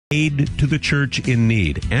Aid to the Church in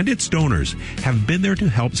Need and its donors have been there to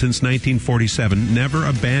help since 1947, never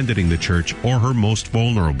abandoning the church or her most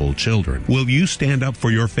vulnerable children. Will you stand up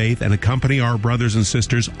for your faith and accompany our brothers and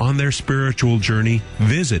sisters on their spiritual journey?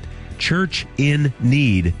 Visit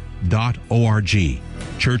churchinneed.org.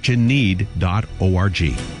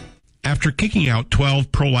 churchinneed.org. After kicking out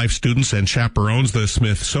 12 pro-life students and chaperones, the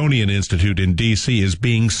Smithsonian Institute in D.C. is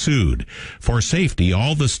being sued. For safety,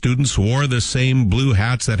 all the students wore the same blue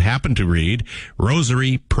hats that happened to read,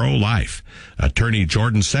 Rosary Pro-Life. Attorney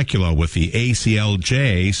Jordan Sekulow with the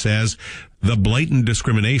ACLJ says the blatant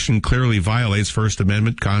discrimination clearly violates First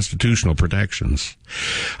Amendment constitutional protections.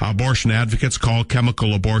 Abortion advocates call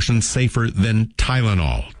chemical abortion safer than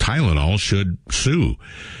Tylenol. Tylenol should sue.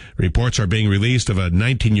 Reports are being released of a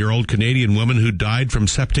 19-year-old Canadian woman who died from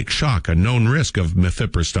septic shock, a known risk of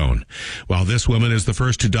mifepristone. While this woman is the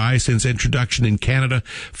first to die since introduction in Canada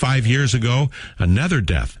 5 years ago, another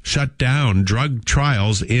death shut down drug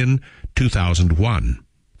trials in 2001.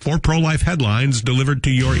 For pro-life headlines delivered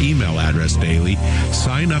to your email address daily,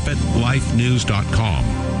 sign up at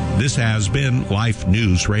lifenews.com. This has been Life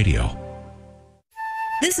News Radio.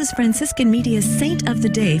 This is Franciscan Media's Saint of the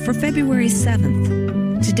Day for February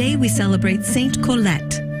 7th. Today we celebrate Saint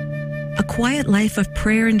Colette. A quiet life of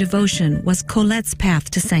prayer and devotion was Colette's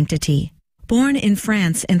path to sanctity. Born in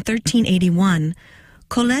France in 1381,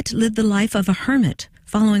 Colette lived the life of a hermit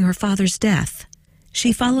following her father's death.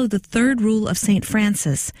 She followed the third rule of St.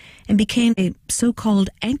 Francis and became a so-called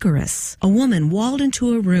anchoress, a woman walled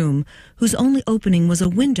into a room whose only opening was a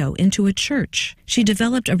window into a church. She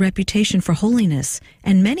developed a reputation for holiness,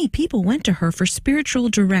 and many people went to her for spiritual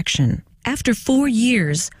direction. After 4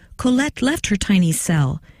 years, Colette left her tiny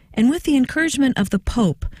cell and, with the encouragement of the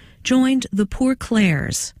Pope, joined the Poor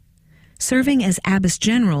Clares. Serving as abbess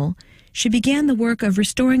general, she began the work of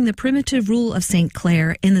restoring the primitive rule of St.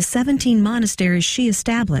 Clare in the 17 monasteries she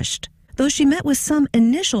established. Though she met with some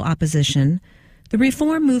initial opposition, the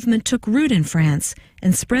reform movement took root in France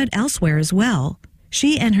and spread elsewhere as well.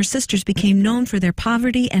 She and her sisters became known for their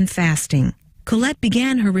poverty and fasting. Colette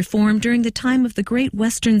began her reform during the time of the Great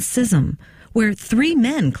Western Schism, where 3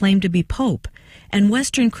 men claimed to be pope, and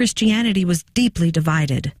Western Christianity was deeply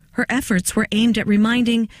divided. Her efforts were aimed at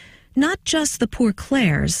reminding not just the Poor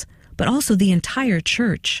Clares, but also the entire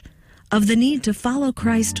church, of the need to follow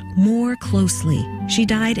Christ more closely. She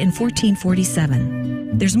died in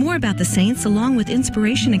 1447. There's more about the saints, along with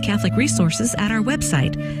inspiration and Catholic resources, at our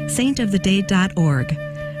website, saintoftheday.org.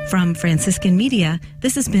 From Franciscan Media,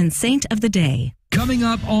 this has been Saint of the Day. Coming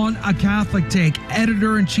up on A Catholic Take,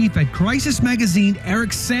 editor-in-chief at Crisis Magazine,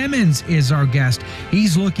 Eric Sammons is our guest.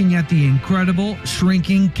 He's looking at the incredible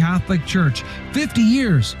shrinking Catholic Church. 50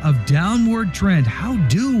 years of downward trend. How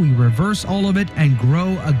do we reverse all of it and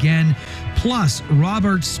grow again? Plus,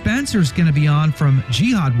 Robert Spencer's going to be on from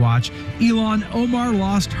Jihad Watch. Ilhan Omar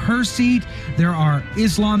lost her seat. There are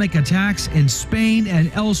Islamic attacks in Spain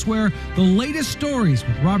and elsewhere. The latest stories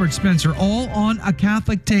with Robert Spencer, all on A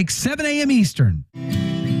Catholic Take, 7 a.m. Eastern.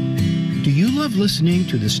 Do you love listening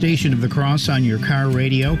to the Station of the Cross on your car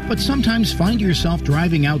radio, but sometimes find yourself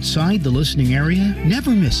driving outside the listening area? Never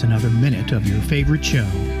miss another minute of your favorite show.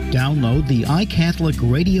 Download the iCatholic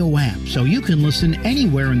Radio app so you can listen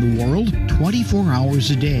anywhere in the world 24 hours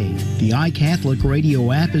a day. The iCatholic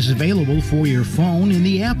Radio app is available for your phone in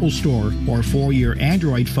the Apple Store or for your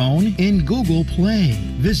Android phone in Google Play.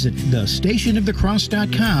 Visit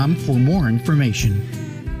thestationofthecross.com for more information.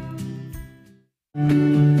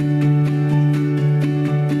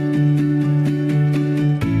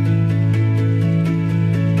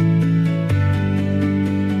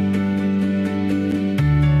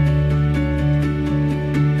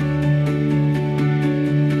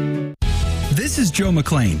 This is Joe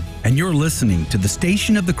McLean, and you're listening to the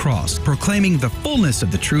Station of the Cross, proclaiming the fullness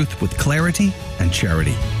of the truth with clarity and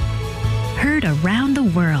charity. Heard around the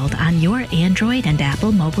world on your Android and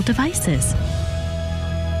Apple mobile devices.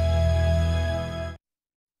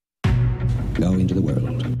 Go into the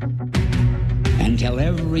world and tell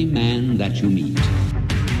every man that you meet,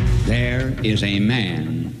 there is a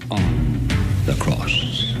man on the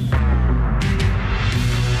cross.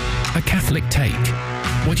 A Catholic Take.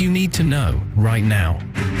 What you need to know right now.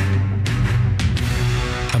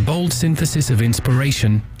 A bold synthesis of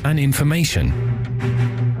inspiration and information.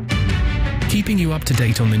 Keeping you up to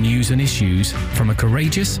date on the news and issues from a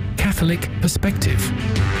courageous Catholic perspective.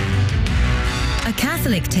 A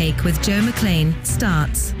Catholic Take with Joe McLean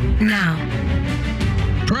starts now.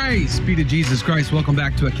 Praise be to Jesus Christ. Welcome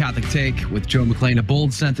back to A Catholic Take with Joe McLean, a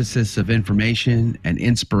bold synthesis of information and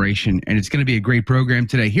inspiration. And it's going to be a great program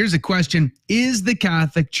today. Here's a question. Is the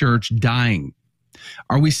Catholic Church dying?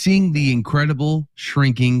 Are we seeing the incredible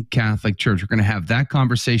shrinking Catholic Church? We're going to have that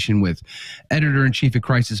conversation with editor-in-chief of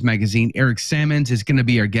Crisis Magazine. Eric Sammons is going to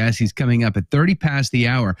be our guest. He's coming up at 30 past the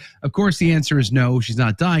hour. Of course, the answer is no, she's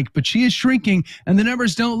not dying, but she is shrinking, and the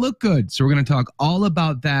numbers don't look good. So we're going to talk all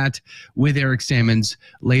about that with Eric Sammons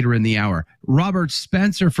later in the hour. Robert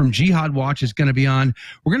Spencer from Jihad Watch is going to be on.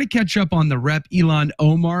 We're going to catch up on the Rep. Ilhan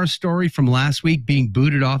Omar story from last week, being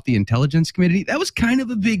booted off the Intelligence Committee. That was kind of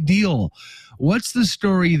a big deal. What's the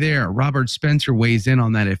story there? Robert Spencer weighs in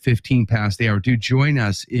on that at 15 past the hour. Do join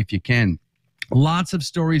us if you can. Lots of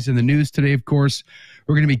stories in the news today, of course.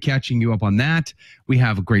 We're going to be catching you up on that. We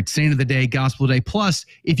have a great Saint of the Day, Gospel Day. Plus,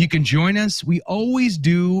 if you can join us, we always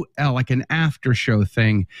do like an after show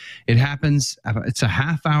thing. It happens, it's a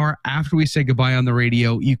half hour after we say goodbye on the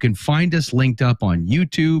radio. You can find us linked up on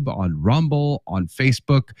YouTube, on Rumble, on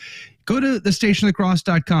Facebook. Go to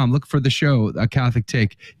thestationofthecross.com. Look for the show, A Catholic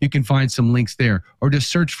Take. You can find some links there. Or just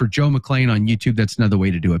search for Joe McLean on YouTube. That's another way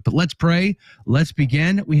to do it. But let's pray. Let's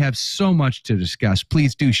begin. We have so much to discuss.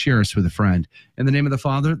 Please do share us with a friend. In the name of the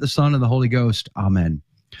Father, the Son, and the Holy Ghost. Amen.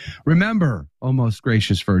 Remember, O most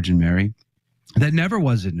gracious Virgin Mary, that never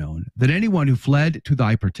was it known that anyone who fled to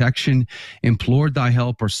thy protection, implored thy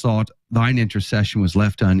help, or sought thine intercession was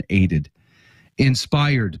left unaided.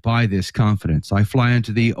 Inspired by this confidence, I fly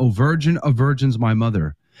unto thee, O Virgin of Virgins, my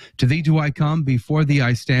mother. To thee do I come, before thee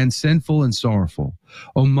I stand sinful and sorrowful.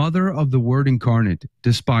 O Mother of the Word incarnate,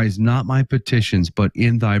 despise not my petitions, but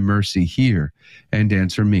in thy mercy hear and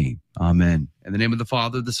answer me. Amen. In the name of the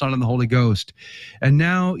Father, the Son, and the Holy Ghost. And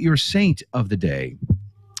now your saint of the day.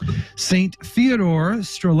 Saint Theodore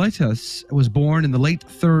Stratelates was born in the late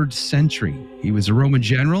 3rd century. He was a Roman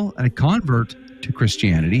general and a convert to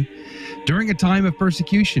Christianity during a time of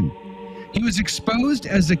persecution. He was exposed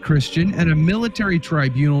as a Christian, and a military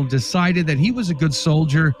tribunal decided that he was a good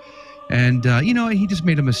soldier, and he just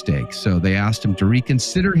made a mistake. So they asked him to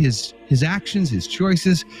reconsider his actions, his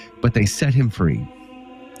choices, but they set him free.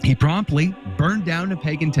 He promptly burned down a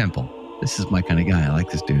pagan temple. This is my kind of guy. I like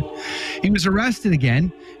this dude. He was arrested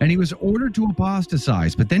again, and he was ordered to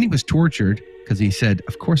apostatize, but then he was tortured because he said,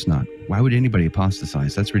 of course not. Why would anybody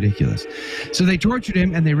apostatize? That's ridiculous. So they tortured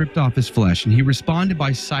him, and they ripped off his flesh, and he responded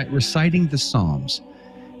by reciting the Psalms.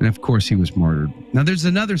 And of course, he was martyred. Now, there's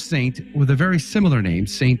another saint with a very similar name,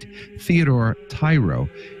 Saint Theodore Tyro.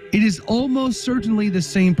 It is almost certainly the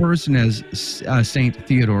same person as Saint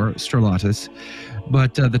Theodore Stratelates,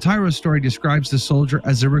 but the Tyro story describes the soldier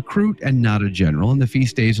as a recruit and not a general, and the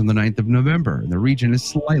feast day is on the 9th of November. And the region is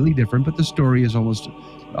slightly different, but the story is almost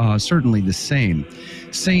certainly the same.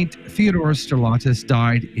 Saint Theodore Stratelates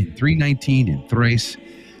died in 319 in Thrace.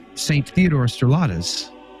 Saint Theodore Stratelates,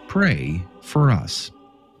 pray for us.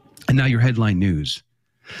 And now your headline news.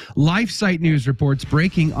 LifeSite News reports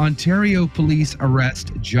breaking Ontario police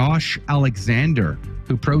arrest Josh Alexander,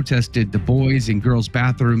 who protested the boys and girls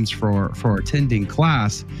bathrooms for attending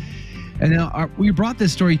class. And now we brought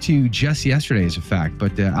this story to you just yesterday as a fact,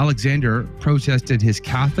 but Alexander protested his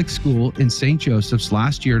Catholic school in St. Joseph's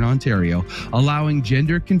last year in Ontario, allowing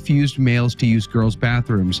gender-confused males to use girls'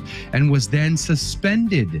 bathrooms, and was then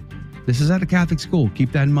suspended. This is at a Catholic school.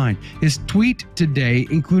 Keep that in mind. His tweet today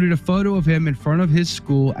included a photo of him in front of his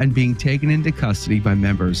school and being taken into custody by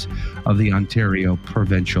members of the Ontario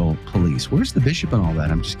Provincial Police. Where's the bishop and all that?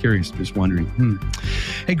 I'm just curious, just wondering.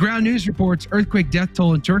 Hey, ground news reports earthquake death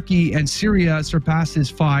toll in Turkey and Syria surpasses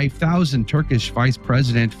 5,000. Turkish Vice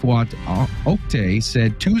President Fuat Oktay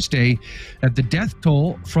said Tuesday that the death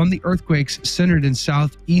toll from the earthquakes centered in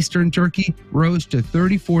southeastern Turkey rose to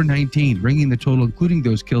 3,419, bringing the total, including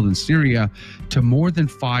those killed in Syria, to more than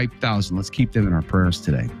 5,000. Let's keep them in our prayers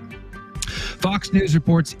today. Fox News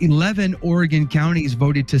reports 11 Oregon counties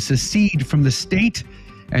voted to secede from the state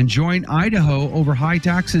and join Idaho over high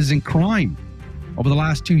taxes and crime. Over the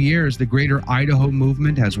last 2 years, the Greater Idaho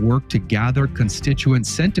movement has worked to gather constituent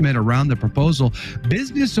sentiment around the proposal.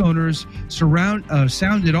 Business owners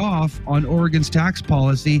sounded off on Oregon's tax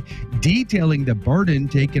policy, detailing the burden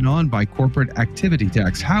taken on by corporate activity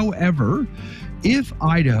tax. However, if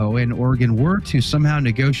Idaho and Oregon were to somehow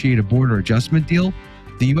negotiate a border adjustment deal,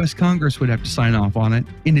 the U.S. Congress would have to sign off on it,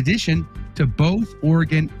 in addition to both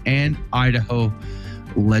Oregon and Idaho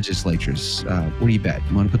legislatures. What do you bet?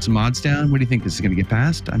 You want to put some odds down? What do you think this is going to get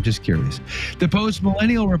passed? I'm just curious. The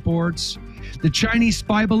Post-Millennial reports the Chinese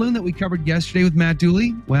spy balloon that we covered yesterday with Matt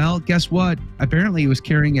Dooley. Well, guess what? Apparently it was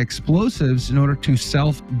carrying explosives in order to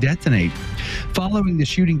self-detonate. Following the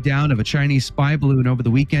shooting down of a Chinese spy balloon over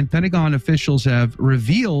the weekend, Pentagon officials have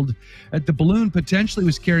revealed that the balloon potentially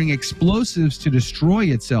was carrying explosives to destroy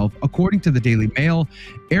itself. According to the Daily Mail,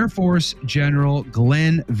 Air Force General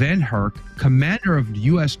Glenn Van Herk, commander of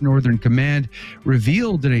U.S. Northern Command,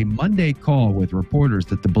 revealed in a Monday call with reporters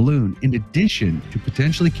that the balloon, in addition to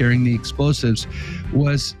potentially carrying the explosives,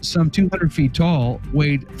 was some 200 feet tall,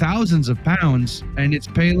 weighed thousands of pounds, and its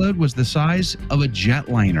payload was the size of a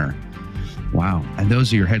jetliner. Wow. And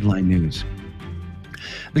those are your headline news.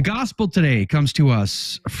 The gospel today comes to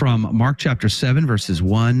us from Mark chapter 7, verses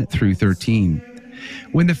 1 through 13.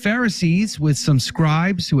 When the Pharisees, with some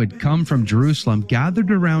scribes who had come from Jerusalem,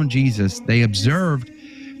 gathered around Jesus, they observed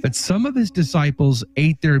that some of his disciples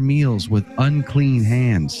ate their meals with unclean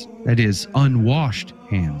hands, that is, unwashed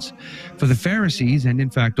hands. For the Pharisees, and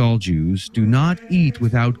in fact all Jews, do not eat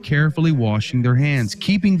without carefully washing their hands,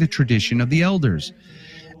 keeping the tradition of the elders.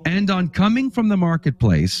 And on coming from the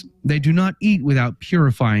marketplace, they do not eat without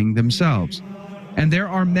purifying themselves. And there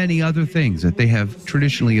are many other things that they have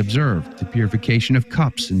traditionally observed, the purification of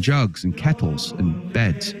cups and jugs and kettles and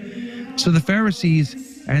beds. So the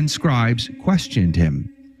Pharisees and scribes questioned him,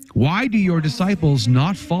 "Why do your disciples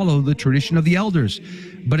not follow the tradition of the elders,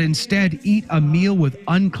 but instead eat a meal with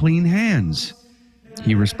unclean hands?"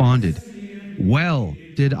 He responded, "Well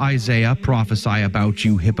did Isaiah prophesy about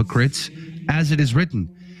you hypocrites, as it is written,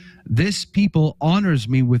 'This people honors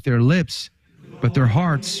me with their lips, but their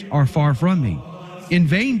hearts are far from me. In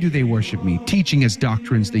vain do they worship me, teaching as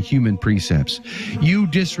doctrines the human precepts. You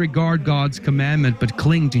disregard God's commandment, but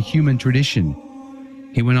cling to human tradition."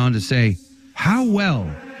 He went on to say, "How well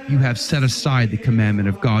you have set aside the commandment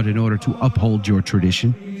of God in order to uphold your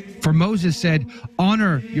tradition. For Moses said,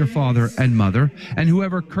 'Honor your father and mother, and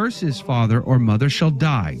whoever curses father or mother shall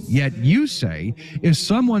die.' Yet you say, if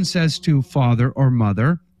someone says to father or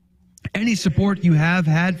mother, 'Any support you have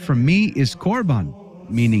had from me is korban,'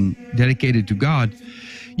 meaning dedicated to God,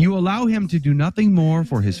 you allow him to do nothing more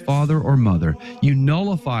for his father or mother. You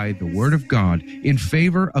nullify the word of God in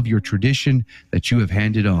favor of your tradition that you have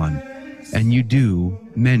handed on, and you do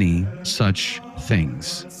many such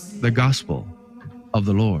things." The gospel of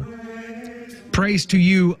the Lord. Praise to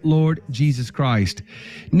you, Lord Jesus Christ.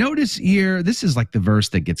 Notice here, this is like the verse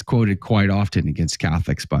that gets quoted quite often against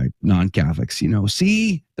Catholics by non-Catholics.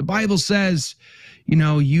 See, the Bible says,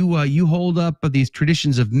 you hold up these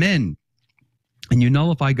traditions of men and you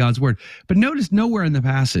nullify God's word. But notice nowhere in the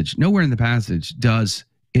passage does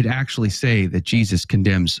it actually say that Jesus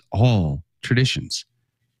condemns all traditions.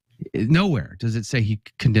 Nowhere does it say he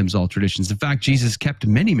condemns all traditions. In fact, Jesus kept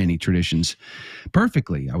many, many traditions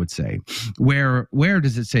perfectly, I would say. Where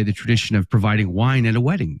does it say the tradition of providing wine at a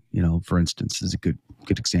wedding, for instance, is a good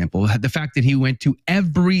example. The fact that he went to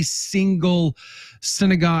every single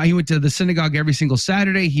synagogue, he went to the synagogue every single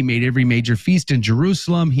Saturday. He made every major feast in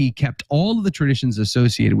Jerusalem. He kept all of the traditions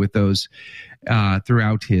associated with those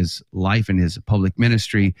throughout his life and his public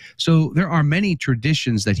ministry. So there are many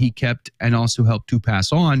traditions that he kept and also helped to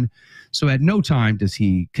pass on. So at no time does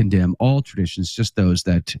he condemn all traditions, just those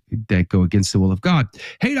that go against the will of God.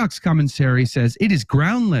 Haydock's commentary says, "It is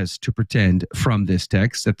groundless to pretend from this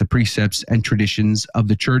text that the precepts and traditions of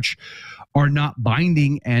the church are not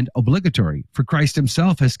binding and obligatory, for Christ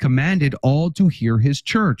himself has commanded all to hear his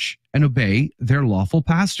church and obey their lawful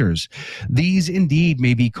pastors. These indeed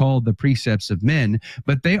may be called the precepts of men,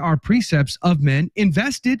 but they are precepts of men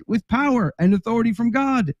invested with power and authority from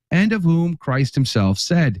God, and of whom Christ himself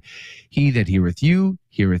said, 'He that heareth you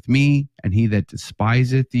heareth me, and he that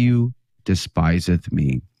despiseth you despiseth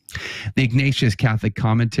me.'" The Ignatius Catholic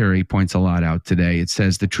Commentary points a lot out today. It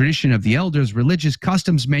says, "The tradition of the elders, religious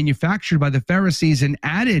customs manufactured by the Pharisees and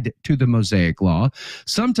added to the Mosaic law,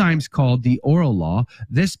 sometimes called the oral law.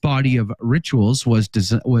 This body of rituals was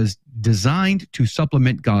designed to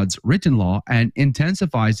supplement God's written law and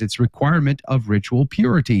intensifies its requirement of ritual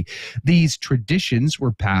purity. These traditions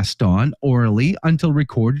were passed on orally until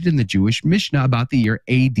recorded in the Jewish Mishnah about the year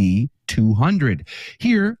AD 200.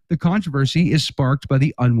 Here, the controversy is sparked by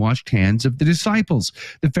the unwashed hands of the disciples.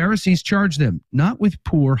 The Pharisees charge them not with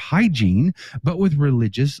poor hygiene, but with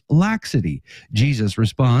religious laxity. Jesus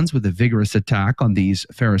responds with a vigorous attack on these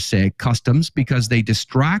Pharisaic customs because they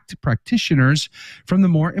distract practitioners from the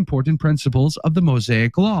more important principles of the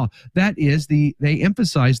Mosaic law. That is, they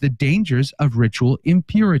emphasize the dangers of ritual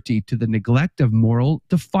impurity to the neglect of moral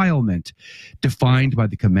defilement defined by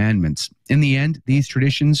the commandments. In the end, these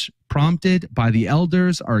traditions prompted by the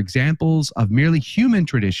elders are examples of merely human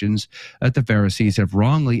traditions that the Pharisees have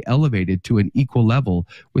wrongly elevated to an equal level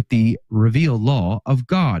with the revealed law of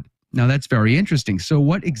God. Now, that's very interesting. So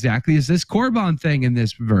what exactly is this korban thing in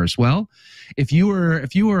this verse? Well, if you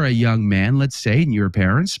were a young man, let's say, and your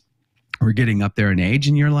parents were getting up there in age,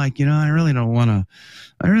 and you're like, I really don't want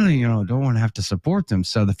to have to support them.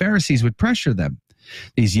 So the Pharisees would pressure them.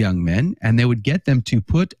 these young men, and they would get them to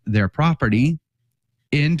put their property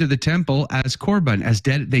into the temple as korban,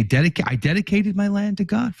 I dedicated my land to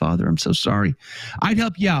God. Father, I'm so sorry. I'd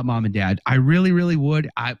help you out, Mom and Dad. I really, really would.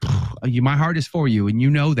 My heart is for you, and you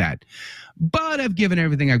know that. But I've given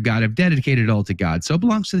everything I've got. I've dedicated it all to God. So it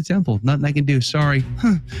belongs to the temple. Nothing I can do. Sorry.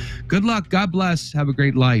 Good luck. God bless. Have a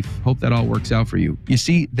great life. Hope that all works out for you. You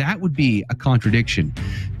see, that would be a contradiction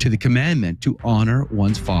to the commandment to honor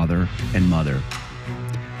one's father and mother.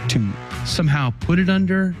 To somehow put it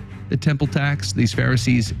under the temple tax. These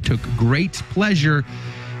Pharisees took great pleasure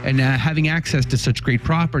in having access to such great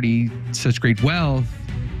property, such great wealth,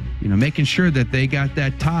 making sure that they got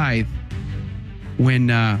that tithe when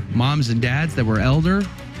moms and dads that were elder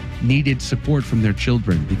needed support from their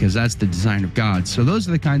children, because that's the design of God. So those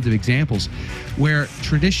are the kinds of examples where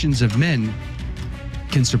traditions of men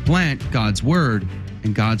can supplant God's word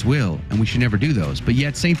and God's will, and we should never do those. But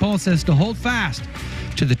yet St. Paul says to hold fast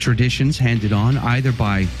to the traditions handed on either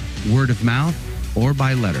by word of mouth or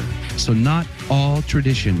by letter. So not all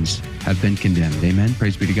traditions have been condemned. Amen.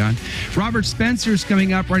 Praise be to God. Robert Spencer's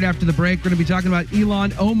coming up right after the break. We're going to be talking about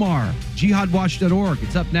Ilhan Omar, jihadwatch.org.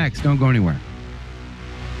 It's up next. Don't go anywhere.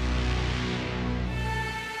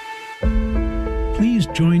 Please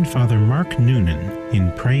join Father Mark Noonan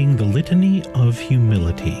in praying the Litany of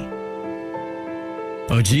Humility.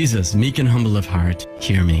 O Jesus, meek and humble of heart,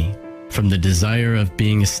 hear me. From the desire of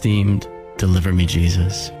being esteemed, deliver me,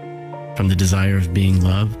 Jesus. From the desire of being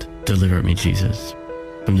loved, deliver me, Jesus.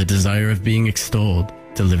 From the desire of being extolled,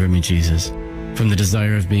 deliver me, Jesus. From the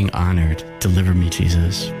desire of being honored, deliver me,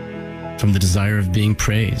 Jesus. From the desire of being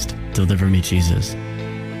praised, deliver me, Jesus.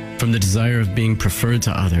 From the desire of being preferred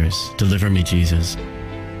to others, deliver me, Jesus.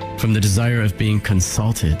 From the desire of being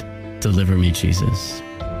consulted, deliver me, Jesus.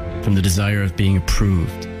 From the desire of being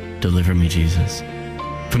approved, deliver me, Jesus.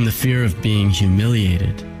 From the fear of being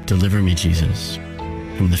humiliated, deliver me, Jesus.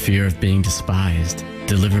 From the fear of being despised,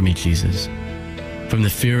 deliver me, Jesus. From the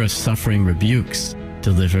fear of suffering rebukes,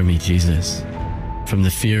 deliver me, Jesus. From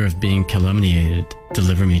the fear of being calumniated,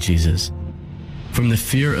 deliver me, Jesus. From the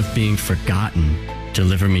fear of being forgotten,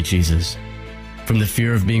 deliver me, Jesus. From the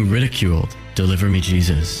fear of being ridiculed, deliver me,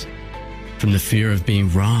 Jesus. From the fear of being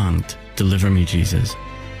wronged, deliver me, Jesus.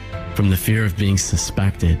 From the fear of being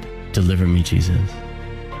suspected, deliver me, Jesus.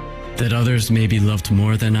 That others may be loved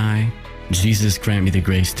more than I, Jesus, grant me the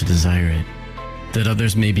grace to desire it. That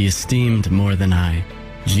others may be esteemed more than I,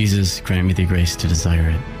 Jesus, grant me the grace to desire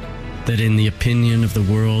it. That in the opinion of the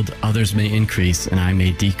world others may increase and I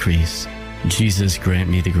may decrease, Jesus, grant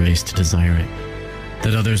me the grace to desire it.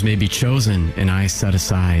 That others may be chosen and I set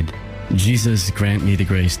aside, Jesus, grant me the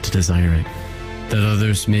grace to desire it. That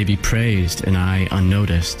others may be praised and I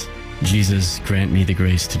unnoticed, Jesus, grant me the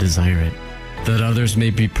grace to desire it. That others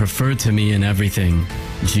may be preferred to me in everything,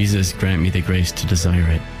 Jesus, grant me the grace to desire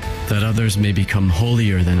it. That others may become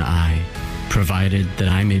holier than I, provided that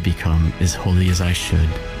I may become as holy as I should.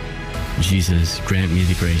 Jesus, grant me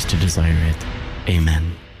the grace to desire it.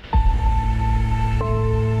 Amen.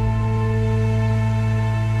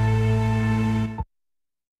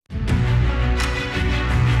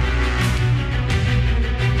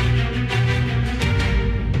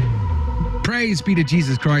 Praise be to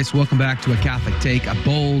Jesus Christ. Welcome back to A Catholic Take, a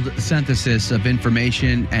bold synthesis of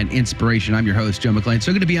information and inspiration. I'm your host, Joe McLean.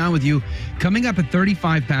 So good to be on with you. Coming up at 30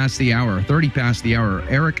 past the hour,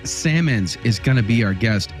 Eric Sammons is going to be our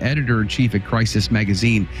guest, editor-in-chief at Crisis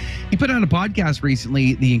Magazine. He put out a podcast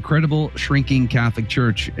recently, The Incredible Shrinking Catholic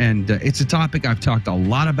Church, and it's a topic I've talked a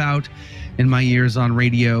lot about in my years on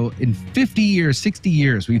radio. In 50 years, 60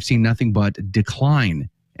 years, we've seen nothing but decline.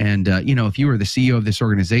 And, if you were the CEO of this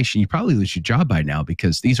organization, you probably lose your job by now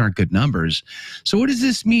because these aren't good numbers. So what does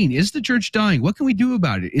this mean? Is the church dying? What can we do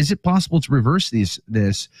about it? Is it possible to reverse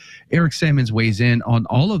this? Eric Sammons weighs in on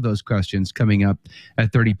all of those questions coming up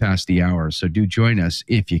at 30 past the hour. So do join us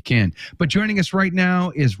if you can. But joining us right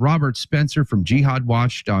now is Robert Spencer from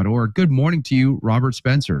jihadwatch.org. Good morning to you, Robert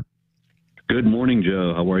Spencer. Good morning,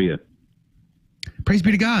 Joe. How are you? Praise be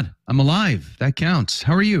to God. I'm alive. That counts.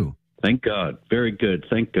 How are you? Thank God. Very good.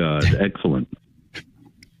 Thank God. Excellent.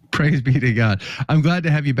 Praise be to God. I'm glad to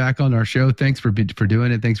have you back on our show. Thanks for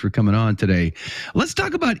doing it. Thanks for coming on today. Let's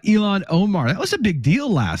talk about Ilhan Omar. That was a big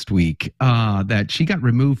deal last week that she got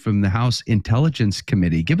removed from the House Intelligence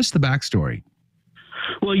Committee. Give us the backstory.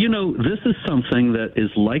 Well, this is something that is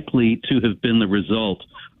likely to have been the result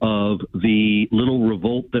of the little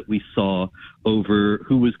revolt that we saw over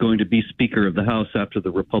who was going to be Speaker of the House after the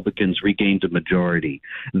Republicans regained a majority.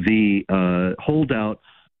 The holdouts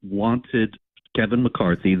wanted Kevin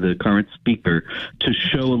McCarthy, the current Speaker, to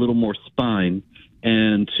show a little more spine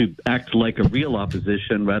and to act like a real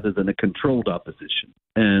opposition rather than a controlled opposition.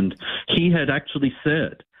 And he had actually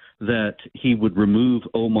said that he would remove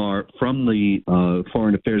Omar from the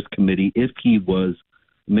Foreign Affairs Committee if he was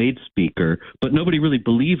made speaker, but nobody really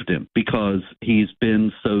believed him because he's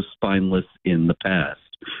been so spineless in the past.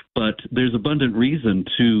 But there's abundant reason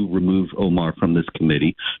to remove Omar from this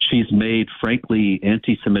committee. She's made, frankly,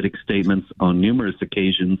 anti-Semitic statements on numerous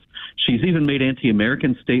occasions. She's even made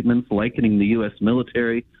anti-American statements likening the U.S.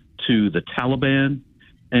 military to the Taliban.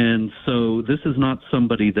 And so this is not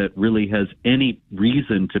somebody that really has any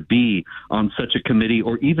reason to be on such a committee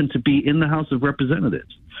or even to be in the House of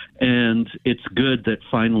Representatives. And it's good that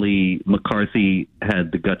finally McCarthy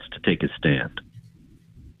had the guts to take a stand.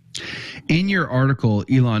 In your article,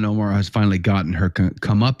 Ilhan Omar has finally gotten her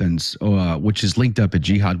comeuppance, which is linked up at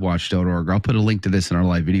jihadwatch.org. I'll put a link to this in our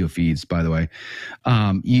live video feeds, by the way.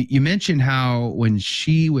 You mentioned how when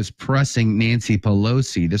she was pressing Nancy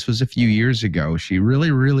Pelosi, this was a few years ago, she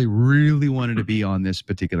really, really, really wanted to be on this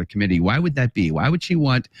particular committee. Why would that be? Why would she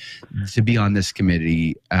want to be on this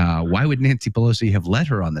committee? Why would Nancy Pelosi have let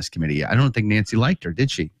her on this committee? I don't think Nancy liked her,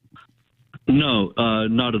 did she? No,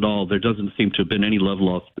 not at all. There doesn't seem to have been any love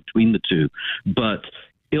lost between the two. But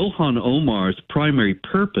Ilhan Omar's primary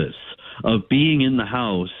purpose of being in the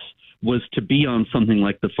House was to be on something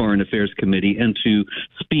like the Foreign Affairs Committee and to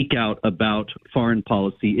speak out about foreign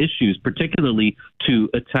policy issues, particularly to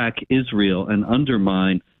attack Israel and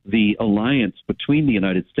undermine the alliance between the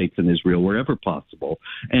United States and Israel wherever possible,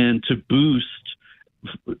 and to boost,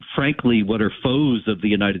 frankly, what are foes of the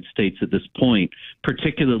United States at this point,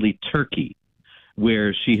 particularly Turkey,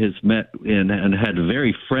 where she has met and had a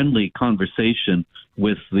very friendly conversation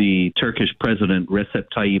with the Turkish president, Recep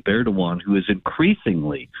Tayyip Erdogan, who is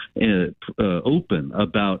increasingly open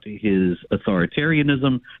about his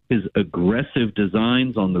authoritarianism, his aggressive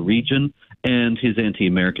designs on the region, and his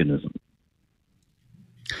anti-Americanism.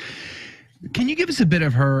 Can you give us a bit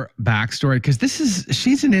of her backstory? Because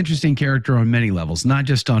she's an interesting character on many levels, not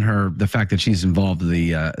just on the fact that she's involved in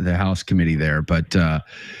the House committee there, but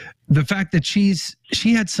the fact that she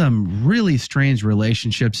had some really strange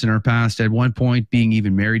relationships in her past, at one point being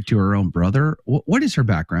even married to her own brother. What is her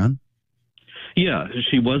background? Yeah,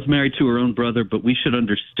 she was married to her own brother, but we should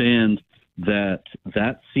understand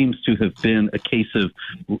that seems to have been a case of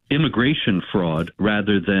immigration fraud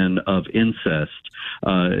rather than of incest.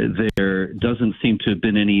 There doesn't seem to have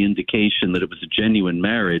been any indication that it was a genuine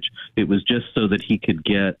marriage. It was just so that he could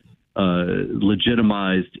get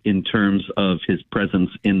legitimized in terms of his presence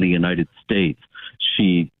in the United States.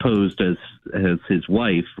 She posed as his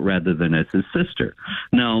wife rather than as his sister.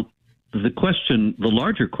 Now, the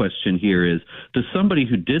larger question here is, does somebody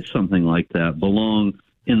who did something like that belong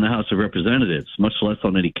in the House of Representatives, much less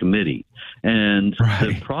on any committee? And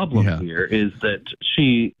the problem here is that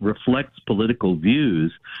she reflects political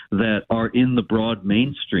views that are in the broad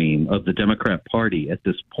mainstream of the Democrat Party at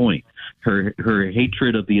this point. Her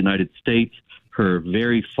hatred of the United States, her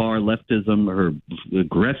very far leftism, her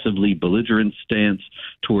aggressively belligerent stance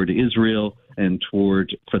toward Israel and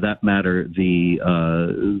toward, for that matter, the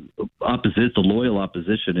loyal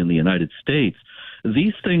opposition in the United States.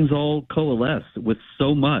 These things all coalesce with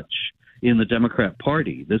so much in the Democrat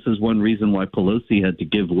Party. This is one reason why Pelosi had to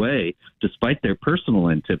give way, despite their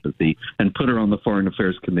personal antipathy, and put her on the Foreign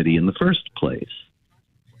Affairs Committee in the first place.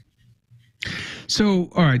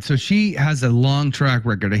 So, all right, so she has a long track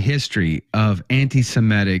record, a history of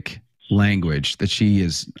anti-Semitic language that she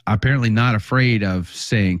is apparently not afraid of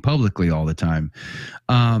saying publicly all the time.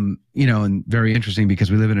 And very interesting,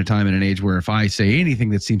 because we live in a time and an age where if I say anything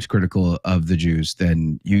that seems critical of the Jews,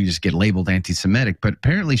 then you just get labeled anti-Semitic. But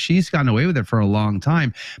apparently she's gotten away with it for a long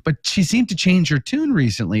time. But she seemed to change her tune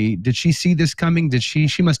recently. Did she see this coming?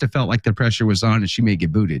 She must have felt like the pressure was on and she may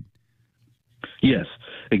get booted. Yes,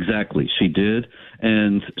 exactly. She did.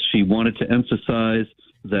 And she wanted to emphasize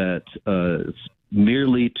that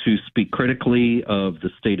merely to speak critically of the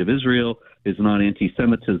state of Israel is not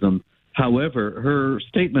anti-Semitism. However, her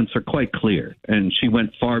statements are quite clear, and she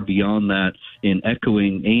went far beyond that in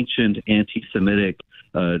echoing ancient anti-Semitic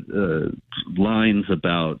lines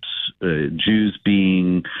about Jews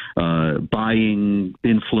buying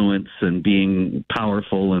influence and being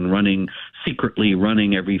powerful and secretly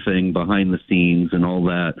running everything behind the scenes and all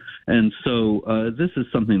that. And so this is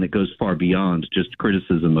something that goes far beyond just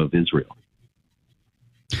criticism of Israel.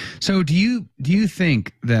 So do you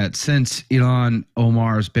think that since Ilhan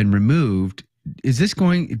Omar's been removed, is this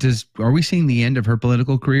are we seeing the end of her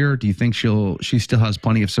political career? Do you think she still has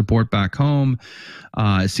plenty of support back home?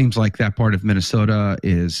 It seems like that part of Minnesota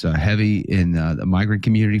is heavy in the migrant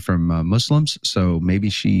community from Muslims. So maybe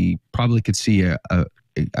she probably could see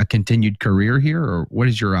a continued career here, or what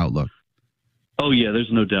is your outlook? Oh, yeah,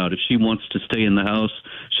 there's no doubt. If she wants to stay in the House,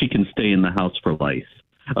 she can stay in the House for life.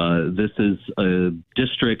 This is a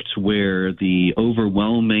district where the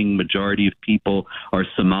overwhelming majority of people are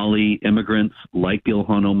Somali immigrants like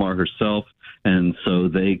Ilhan Omar herself. And so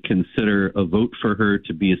they consider a vote for her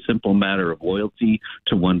to be a simple matter of loyalty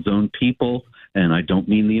to one's own people. And I don't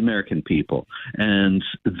mean the American people. And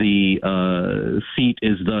the seat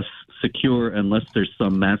is thus secure unless there's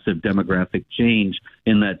some massive demographic change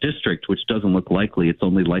in that district, which doesn't look likely. It's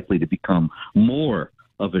only likely to become more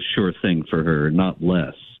of a sure thing for her, not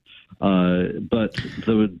less. But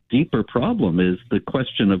the deeper problem is the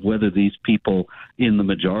question of whether these people in the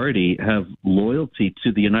majority have loyalty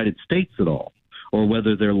to the United States at all, or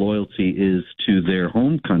whether their loyalty is to their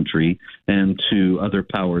home country and to other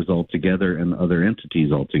powers altogether and other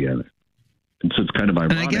entities altogether. And so it's kind of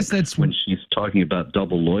ironic, and I guess that's when she's talking about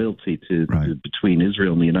double loyalty between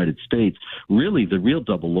Israel and the United States. Really, the real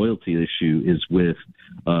double loyalty issue is with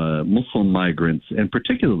Muslim migrants, and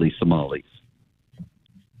particularly Somalis.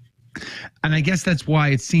 And I guess that's why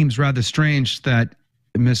it seems rather strange that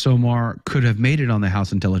Ms. Omar could have made it on the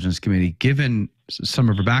House Intelligence Committee, given some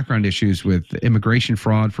of her background issues with immigration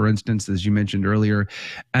fraud, for instance, as you mentioned earlier,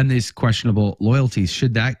 and these questionable loyalties.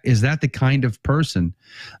 Is that the kind of person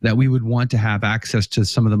that we would want to have access to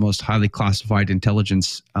some of the most highly classified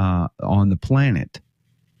intelligence on the planet?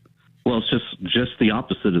 Well, it's just the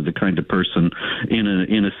opposite of the kind of person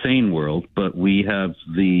in a sane world. But we have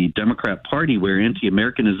the Democrat Party where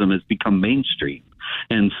anti-Americanism has become mainstream.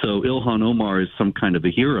 And so Ilhan Omar is some kind of a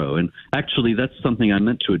hero. And actually, that's something I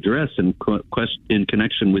meant to address in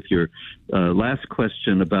connection with your last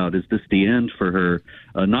question about, is this the end for her?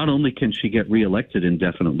 Not only can she get reelected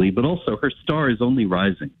indefinitely, but also her star is only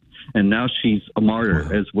rising. And now she's a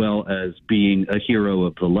martyr as well as being a hero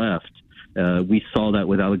of the left. We saw that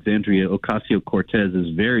with Alexandria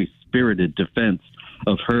Ocasio-Cortez's very spirited defense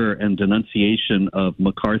of her and denunciation of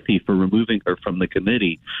McCarthy for removing her from the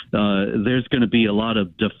committee. There's going to be a lot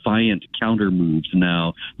of defiant counter moves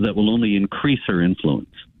now that will only increase her influence.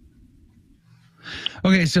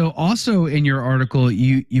 Okay, so also in your article,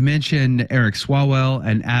 you mentioned Eric Swalwell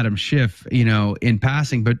and Adam Schiff, in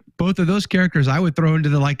passing, but both of those characters I would throw into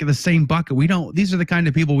the same bucket. These are the kind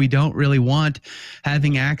of people we don't really want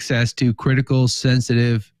having access to critical,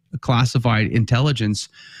 sensitive, classified intelligence,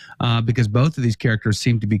 because both of these characters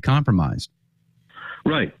seem to be compromised.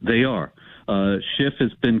 Right, they are. Schiff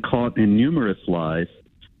has been caught in numerous lies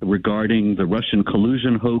regarding the Russian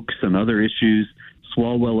collusion hoax and other issues.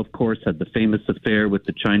 Swalwell, of course, had the famous affair with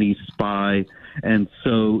the Chinese spy. And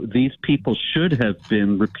so these people should have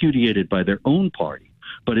been repudiated by their own party.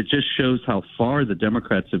 But it just shows how far the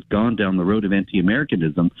Democrats have gone down the road of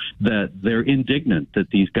anti-Americanism, that they're indignant that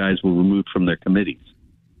these guys were removed from their committees.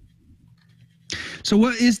 So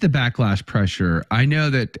what is the backlash pressure? I know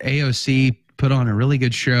that AOC put on a really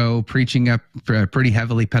good show, preaching up pretty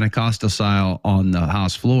heavily Pentecostal style on the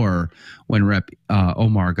House floor when Rep.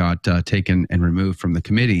 Omar got taken and removed from the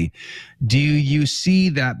committee. Do you see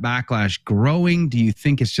that backlash growing? Do you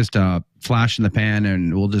think it's just a flash in the pan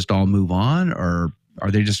and we'll just all move on? Or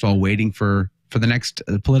are they just all waiting for the next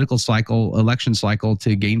political cycle, election cycle,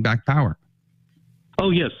 to gain back power? Oh,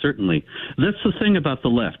 yes, certainly. That's the thing about the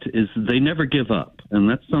left, is they never give up. And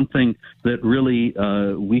that's something that really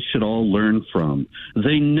we should all learn from.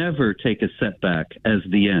 They never take a setback as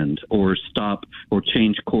the end, or stop, or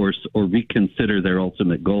change course, or reconsider their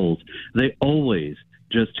ultimate goals. They always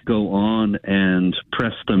just go on and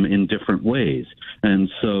press them in different ways. And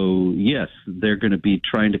so, yes, they're going to be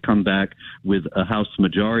trying to come back with a House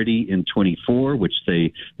majority in 24, which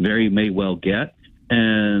they very may well get.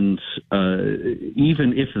 And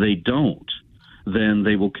even if they don't, then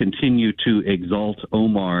they will continue to exalt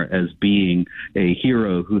Omar as being a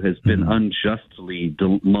hero who has been unjustly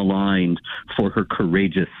maligned for her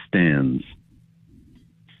courageous stands.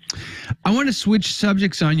 I want to switch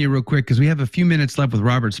subjects on you real quick because we have a few minutes left with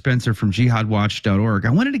Robert Spencer from jihadwatch.org. I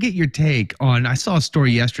wanted to get your take on, I saw a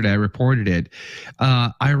story yesterday, I reported it.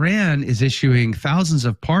 Iran is issuing thousands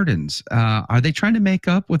of pardons. Are they trying to make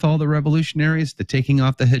up with all the revolutionaries, the taking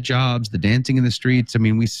off the hijabs, the dancing in the streets? I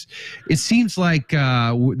mean, it seems like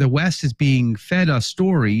the West is being fed a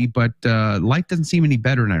story, but life doesn't seem any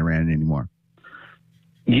better in Iran anymore.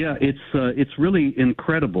 Yeah, it's really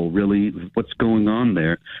incredible, really, what's going on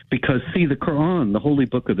there. Because, see, the Quran, the holy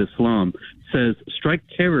book of Islam, says, strike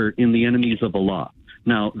terror in the enemies of Allah.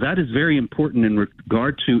 Now, that is very important in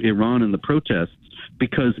regard to Iran and the protests,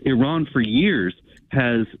 because Iran for years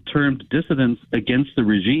has termed dissidents against the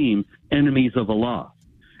regime enemies of Allah.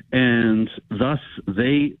 And thus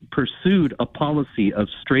they pursued a policy of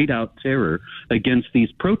straight-out terror against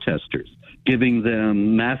these protesters, giving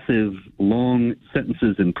them massive, long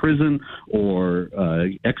sentences in prison or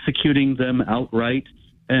executing them outright.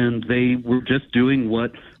 And they were just doing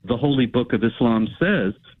what the Holy Book of Islam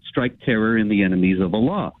says, strike terror in the enemies of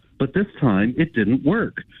Allah. But this time it didn't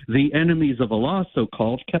work. The enemies of Allah,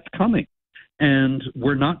 so-called, kept coming and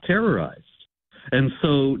were not terrorized. And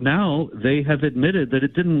so now they have admitted that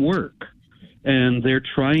it didn't work. And they're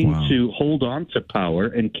trying to hold on to power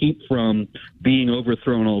and keep from being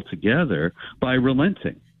overthrown altogether by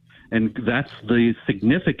relenting. And that's the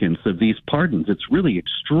significance of these pardons. It's really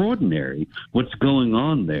extraordinary what's going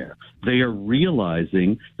on there. They are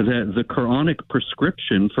realizing that the Quranic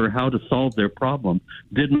prescription for how to solve their problem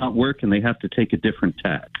did not work, and they have to take a different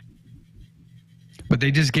tack. But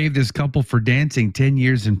they just gave this couple for dancing 10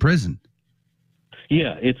 years in prison.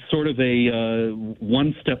 Yeah, it's sort of a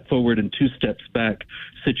one step forward and two steps back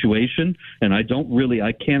situation. And I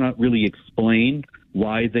cannot really explain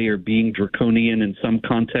why they are being draconian in some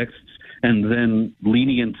contexts and then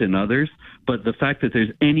lenient in others. But the fact that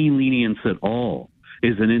there's any lenience at all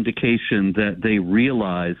is an indication that they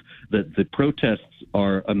realize that the protests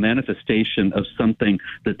are a manifestation of something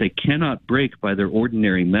that they cannot break by their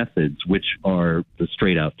ordinary methods, which are the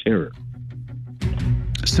straight out terror.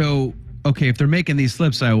 So, okay, if they're making these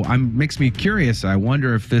slips, makes me curious. I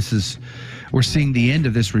wonder if we're seeing the end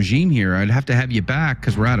of this regime here. I'd have to have you back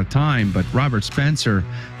because we're out of time. But Robert Spencer,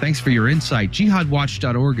 thanks for your insight.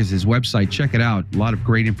 Jihadwatch.org is his website. Check it out. A lot of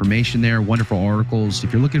great information there, wonderful articles.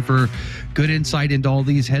 If you're looking for good insight into all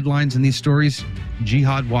these headlines and these stories,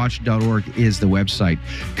 jihadwatch.org is the website.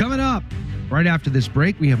 Coming up, right after this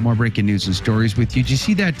break, we have more breaking news and stories with you. Did you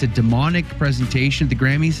see that demonic presentation at the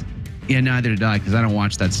Grammys? Yeah, neither did I, because I don't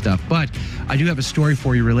watch that stuff. But I do have a story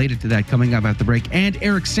for you related to that coming up at the break. And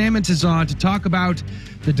Eric Sammons is on to talk about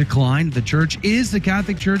the decline of the church. Is the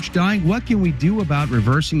Catholic Church dying? What can we do about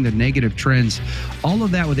reversing the negative trends? All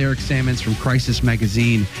of that with Eric Sammons from Crisis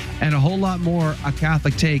Magazine. And a whole lot more. A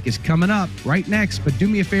Catholic Take is coming up right next. But do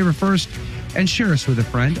me a favor first and share us with a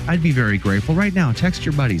friend. I'd be very grateful. Right now, text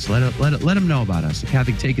your buddies. Let them know about us. The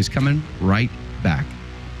Catholic Take is coming right back.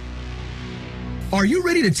 Are you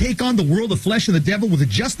ready to take on the world of flesh and the devil with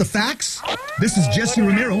just the facts? This is Jesse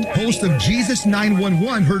Romero, host of Jesus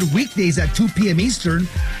 911, heard weekdays at 2 p.m. Eastern.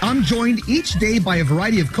 I'm joined each day by a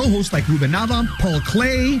variety of co-hosts like Ruben Nava, Paul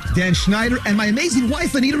Clay, Dan Schneider, and my amazing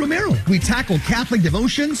wife, Anita Romero. We tackle Catholic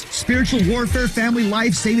devotions, spiritual warfare, family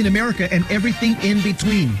life, saving America, and everything in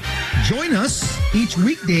between. Join us each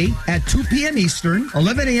weekday at 2 p.m. Eastern,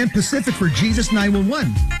 11 a.m. Pacific for Jesus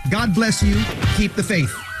 911. God bless you. Keep the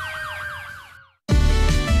faith.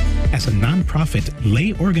 As a nonprofit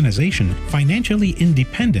lay organization financially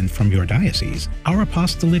independent from your diocese, our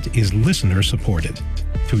apostolate is listener-supported.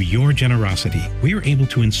 Through your generosity, we are able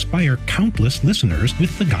to inspire countless listeners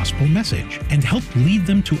with the gospel message and help lead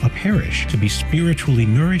them to a parish to be spiritually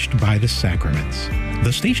nourished by the sacraments.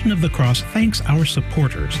 The Station of the Cross thanks our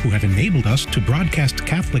supporters who have enabled us to broadcast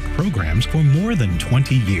Catholic programs for more than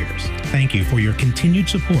 20 years. Thank you for your continued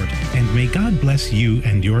support, and may God bless you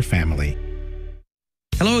and your family.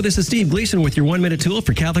 Hello, this is Steve Gleason with your one-minute tool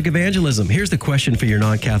for Catholic evangelism. Here's the question for your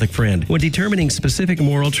non-Catholic friend. When determining specific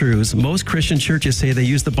moral truths, most Christian churches say they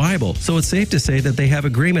use the Bible, so it's safe to say that they have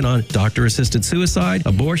agreement on doctor-assisted suicide,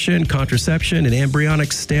 abortion, contraception, and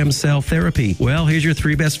embryonic stem cell therapy. Well, here's your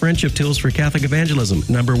 3 best friendship tools for Catholic evangelism.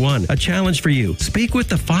 Number 1, a challenge for you. Speak with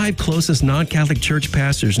the 5 closest non-Catholic church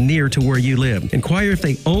pastors near to where you live. Inquire if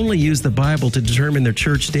they only use the Bible to determine their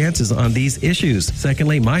church stances on these issues.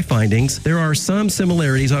 Secondly, my findings. There are some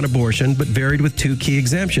similarities on abortion, but varied with 2 key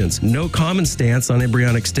exemptions. No common stance on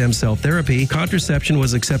embryonic stem cell therapy, contraception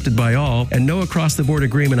was accepted by all, and no across-the-board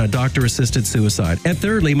agreement on doctor-assisted suicide. And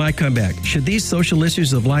thirdly, my comeback. Should these social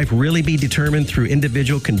issues of life really be determined through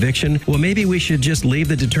individual conviction? Well, maybe we should just leave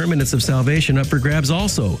the determinants of salvation up for grabs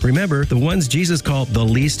also. Remember, the ones Jesus called the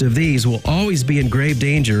least of these will always be in grave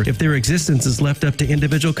danger if their existence is left up to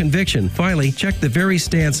individual conviction. Finally, check the very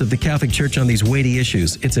stance of the Catholic Church on these weighty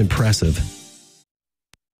issues. It's impressive.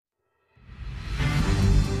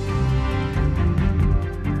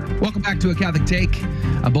 Welcome back to A Catholic Take,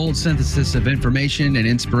 a bold synthesis of information and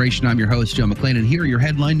inspiration. I'm your host, Joe McClain, and here are your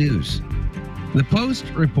headline news. The Post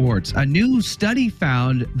reports a new study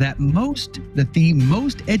found that the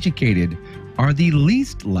most educated are the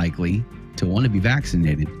least likely to want to be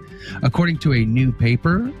vaccinated. According to a new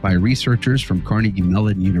paper by researchers from Carnegie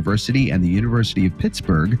Mellon University and the University of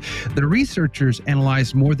Pittsburgh, the researchers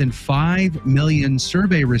analyzed more than 5 million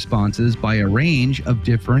survey responses by a range of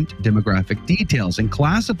different demographic details and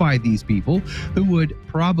classified these people who would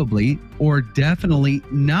probably or definitely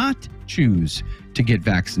not choose to get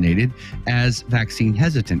vaccinated as vaccine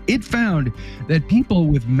hesitant. It found that people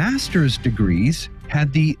with master's degrees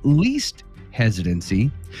had the least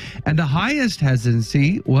hesitancy, and the highest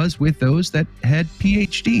hesitancy was with those that had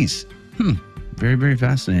PhDs. Very, very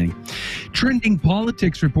fascinating. Trending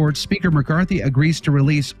Politics reports Speaker McCarthy agrees to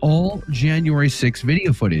release all January 6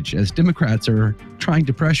 video footage as Democrats are trying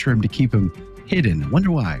to pressure him to keep him hidden.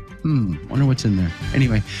 Wonder why. Wonder what's in there.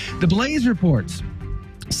 Anyway, The Blaze reports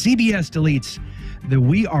CBS deletes the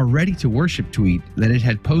 "We Are Ready to Worship" tweet that it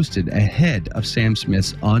had posted ahead of Sam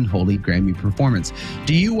Smith's unholy Grammy performance.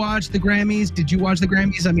 Do you watch the Grammys? Did you watch the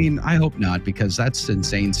Grammys? I mean, I hope not, because that's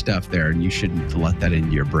insane stuff there, and you shouldn't let that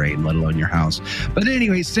into your brain, let alone your house. But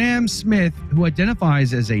anyway, Sam Smith, who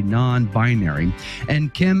identifies as a non-binary,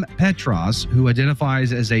 and Kim Petras, who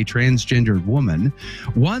identifies as a transgendered woman,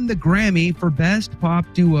 won the Grammy for Best Pop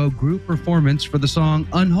Duo Group Performance for the song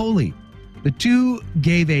Unholy. The two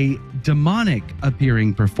gave a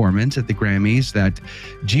demonic-appearing performance at the Grammys that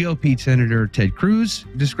GOP Senator Ted Cruz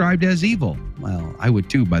described as evil. Well, I would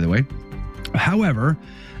too, by the way. However,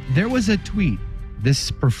 there was a tweet. This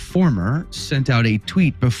performer sent out a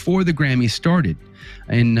tweet before the Grammys started.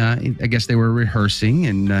 And I guess they were rehearsing,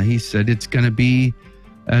 and he said it's going to be...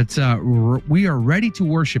 "We are ready to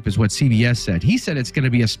worship," is what CBS said. He said it's going to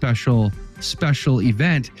be a special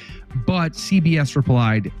event, but CBS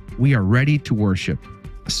replied, "We are ready to worship."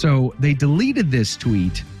 So they deleted this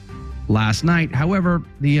tweet last night. However,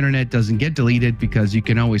 the internet doesn't get deleted because you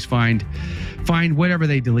can always find whatever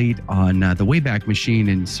they delete on the Wayback Machine.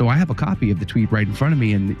 And so I have a copy of the tweet right in front of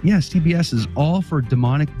me. And yes, CBS is all for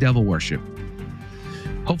demonic devil worship.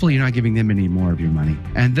 Hopefully you're not giving them any more of your money.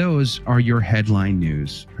 And those are your headline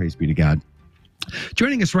news. Praise be to God.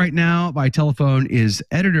 Joining us right now by telephone is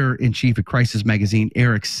editor-in-chief of Crisis Magazine,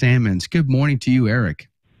 Eric Sammons. Good morning to you, Eric.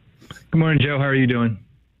 Good morning, Joe. How are you doing?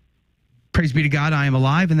 Praise be to God, I am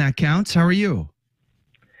alive, and that counts. How are you?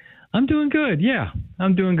 I'm doing good. Yeah,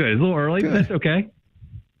 I'm doing good. It's a little early, but that's okay.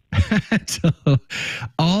 So,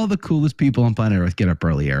 all the coolest people on planet Earth get up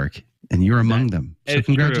early, Eric, and you're among them. So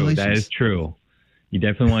congratulations. True. That is true. You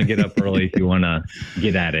definitely want to get up early if you want to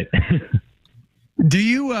get at it. Do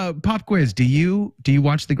you, pop quiz, do you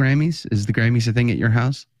watch the Grammys? Is the Grammys a thing at your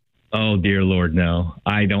house? Oh, dear Lord, no.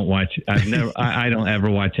 I don't watch. I don't ever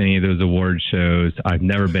watch any of those award shows. I've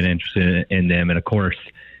never been interested in them. And of course,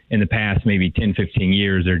 in the past, maybe 10, 15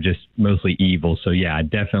 years, they're just mostly evil. So yeah,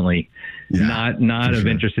 definitely not of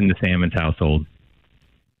interest in the Sammons household.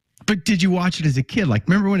 But did you watch it as a kid? Like,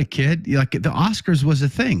 remember when a kid, like the Oscars was a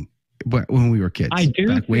thing when we were kids? I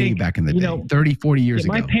do way back in the day, 30, 40 years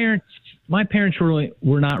ago. My parents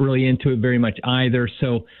were not really into it very much either.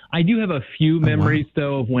 So I do have a few memories,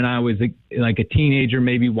 though, of when I was like a teenager,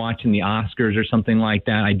 maybe watching the Oscars or something like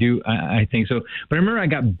that. I think so. But I remember I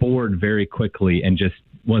got bored very quickly and just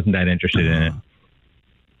wasn't that interested in it.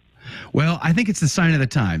 Well, I think it's the sign of the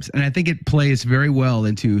times, and I think it plays very well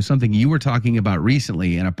into something you were talking about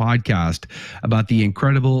recently in a podcast about the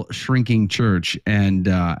incredible shrinking church, and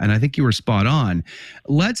I think you were spot on.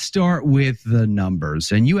 Let's start with the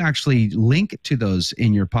numbers, and you actually link to those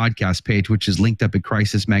in your podcast page, which is linked up at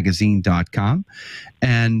crisismagazine.com,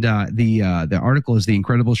 and the article is The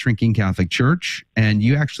Incredible Shrinking Catholic Church, and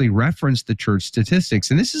you actually reference the church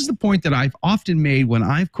statistics, and this is the point that I've often made when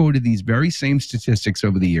I've quoted these very same statistics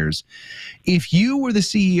over the years. If you were the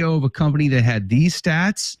CEO of a company that had these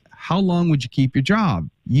stats, how long would you keep your job?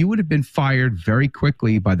 You would have been fired very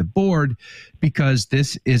quickly by the board because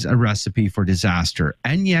this is a recipe for disaster.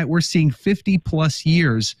 And yet we're seeing 50 plus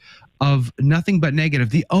years of nothing but negative.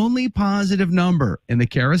 The only positive number in the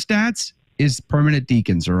CARA stats is permanent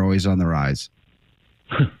deacons are always on the rise.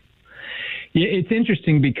 Yeah, it's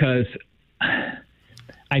interesting because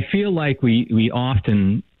I feel like we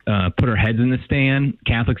often put our heads in the sand,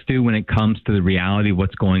 Catholics do, when it comes to the reality of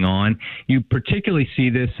what's going on. You particularly see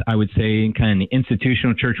this, I would say, in kind of the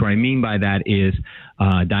institutional church. What I mean by that is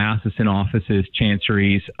diocesan offices,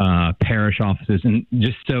 chanceries, parish offices. And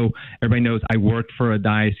just so everybody knows, I worked for a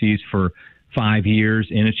diocese for 5 years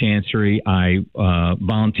in a chancery. I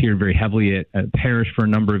volunteered very heavily at a parish for a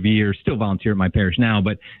number of years, still volunteer at my parish now,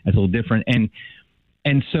 but that's a little different.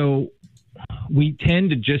 And so we tend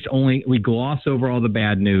to just we gloss over all the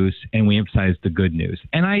bad news and we emphasize the good news.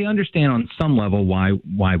 And I understand on some level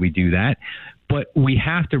why we do that, but we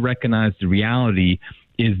have to recognize the reality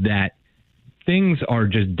is that things are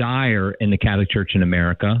just dire in the Catholic Church in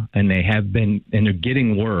America, and they have been, and they're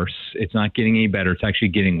getting worse. It's not getting any better. It's actually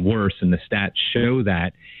getting worse, and the stats show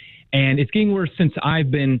that. And it's getting worse since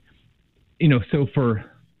I've been,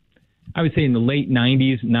 I would say in the late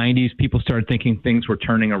 90s, people started thinking things were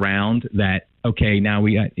turning around, that, okay, now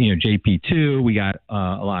we got, JP2, we got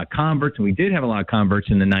a lot of converts, and we did have a lot of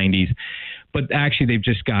converts in the 90s, but actually they've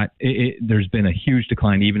just got, there's been a huge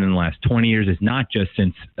decline even in the last 20 years. It's not just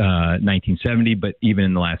since 1970, but even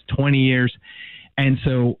in the last 20 years. And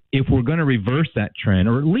so if we're going to reverse that trend,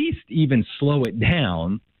 or at least even slow it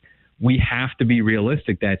down, we have to be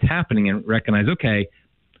realistic that it's happening and recognize, okay,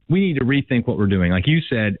 we need to rethink what we're doing. Like you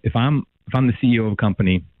said, if I'm the CEO of a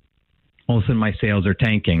company, all of a sudden my sales are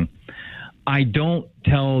tanking, I don't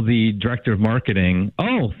tell the director of marketing,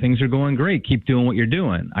 oh, things are going great, keep doing what you're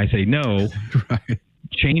doing. I say, no, right.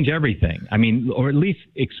 Change everything. I mean, or at least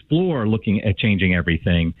explore looking at changing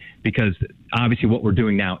everything, because obviously what we're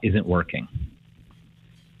doing now isn't working.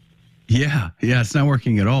 Yeah, it's not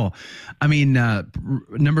working at all. I mean,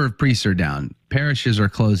 number of priests are down. Parishes are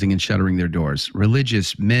closing and shuttering their doors.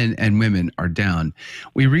 Religious men and women are down.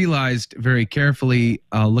 We realized very carefully,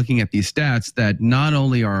 looking at these stats, that not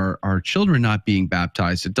only are our children not being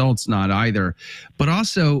baptized, adults not either, but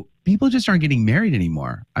also people just aren't getting married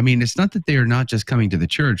anymore. I mean, it's not that they are not just coming to the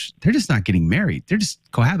church. They're just not getting married. They're just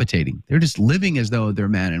cohabitating. They're just living as though they're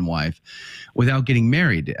man and wife without getting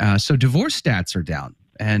married. So divorce stats are down.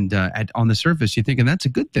 And on the surface, you're thinking that's a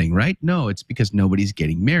good thing, right? No, it's because nobody's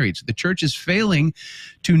getting married. So the church is failing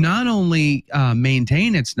to not only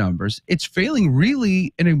maintain its numbers, it's failing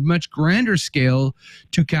really in a much grander scale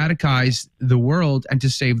to catechize the world and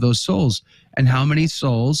to save those souls. And how many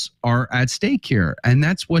souls are at stake here? And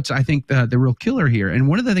that's what's, I think, the real killer here. And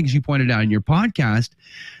one of the things you pointed out in your podcast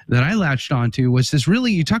that I latched onto was this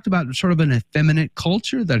really, you talked about sort of an effeminate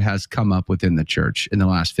culture that has come up within the church in the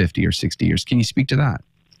last 50 or 60 years. Can you speak to that?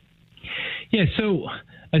 Yeah, so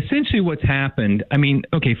essentially what's happened, I mean,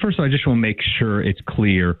 okay, first of all, I just want to make sure it's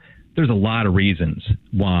clear. There's a lot of reasons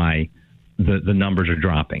why the numbers are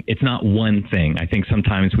dropping. It's not one thing. I think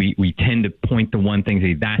sometimes we tend to point to one thing and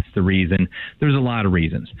say that's the reason. There's a lot of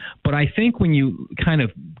reasons. But I think when you kind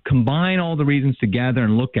of combine all the reasons together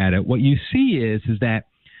and look at it, what you see is that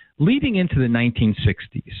leading into the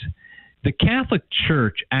 1960s, the Catholic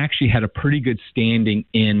Church actually had a pretty good standing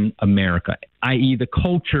in America, i.e. the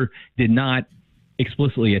culture did not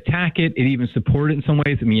explicitly attack it. It even supported it in some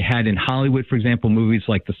ways. I mean, you had in Hollywood, for example, movies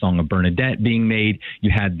like The Song of Bernadette being made.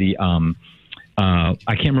 You had the, I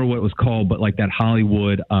can't remember what it was called, but like that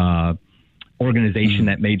Hollywood organization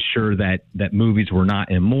that made sure that movies were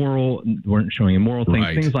not immoral, weren't showing immoral things,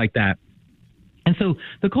 right. Things like that. And so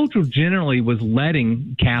the culture generally was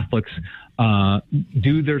letting Catholics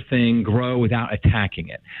do their thing, grow without attacking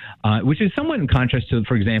it, which is somewhat in contrast to,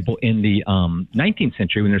 for example, in the 19th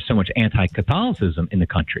century when there's so much anti-Catholicism in the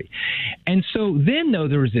country. And so then, though,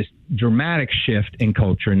 there was this dramatic shift in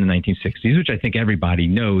culture in the 1960s, which I think everybody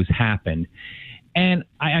knows happened. And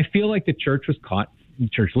I feel like the church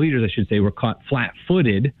leaders, I should say, were caught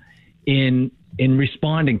flat-footed in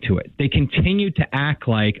responding to it. They continued to act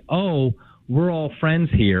like, oh, we're all friends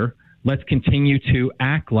here. Let's continue to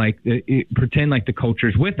act like, pretend like the culture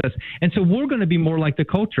is with us. And so we're going to be more like the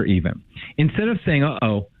culture even. Instead of saying,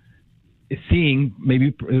 seeing,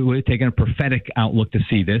 maybe we're taking a prophetic outlook to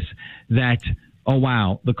see this, that, oh,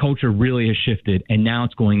 wow, the culture really has shifted and now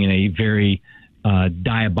it's going in a very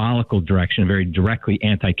diabolical direction, a very directly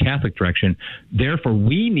anti-Catholic direction. Therefore,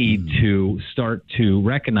 we need to start to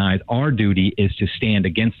recognize our duty is to stand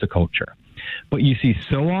against the culture. But you see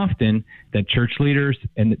so often that church leaders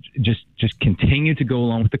and just continue to go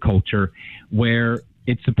along with the culture, where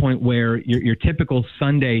it's the point where your typical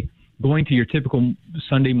Sunday, going to your typical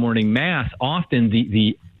Sunday morning mass, often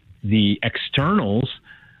the externals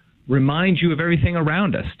remind you of everything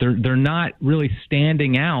around us. They're not really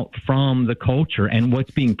standing out from the culture, and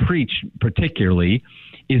what's being preached particularly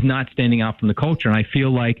is not standing out from the culture. And I feel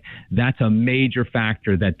like that's a major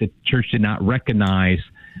factor that the church did not recognize,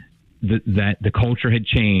 that the culture had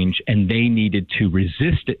changed and they needed to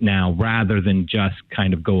resist it now rather than just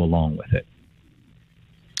kind of go along with it.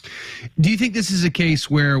 Do you think this is a case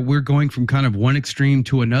where we're going from kind of one extreme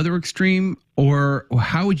to another extreme, or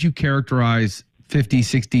how would you characterize 50,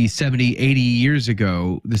 60, 70, 80 years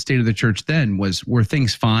ago, the state of the church then? Were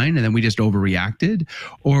things fine and then we just overreacted,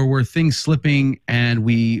 or were things slipping and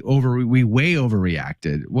we way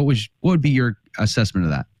overreacted? What would be your assessment of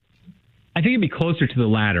that? I think it'd be closer to the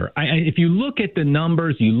latter. If you look at the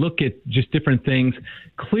numbers, you look at just different things,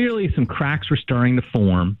 clearly some cracks were starting to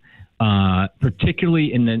form,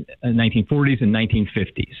 particularly in the 1940s and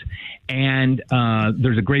 1950s. And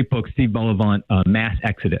there's a great book, Steve Bullivant, Mass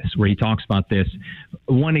Exodus, where he talks about this.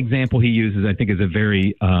 One example he uses, I think is a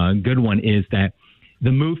very good one, is that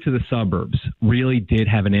the move to the suburbs really did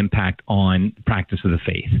have an impact on the practice of the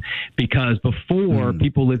faith, because before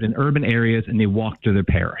people lived in urban areas and they walked to their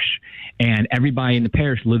parish, and everybody in the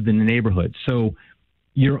parish lived in the neighborhood. So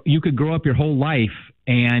you could grow up your whole life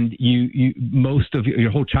and you most of your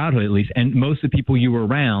whole childhood at least, and most of the people you were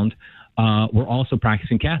around were also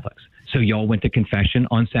practicing Catholics. So y'all went to confession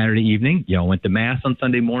on Saturday evening. Y'all went to mass on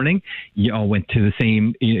Sunday morning. Y'all went to the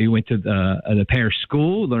same. You went to the parish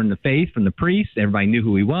school, learned the faith from the priest. Everybody knew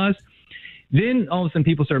who he was. Then all of a sudden,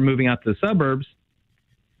 people started moving out to the suburbs,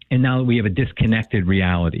 and now we have a disconnected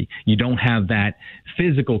reality. You don't have that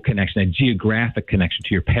physical connection, that geographic connection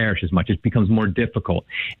to your parish as much. It becomes more difficult,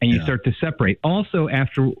 and you start to separate. Also,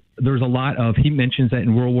 after there's a lot of, he mentions that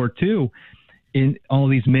in World War II, in all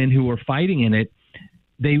these men who were fighting in it,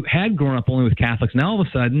 they had grown up only with Catholics. Now, all of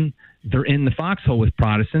a sudden, they're in the foxhole with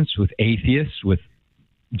Protestants, with atheists, with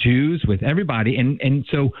Jews, with everybody. And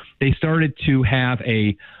so they started to have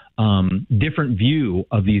a different view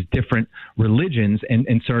of these different religions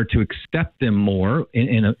and started to accept them more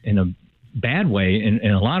in a bad way,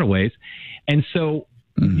 in a lot of ways. And so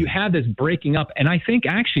you have this breaking up. And I think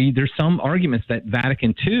actually there's some arguments that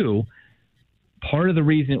Vatican II, part of the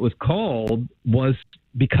reason it was called was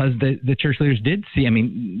because the church leaders did see, I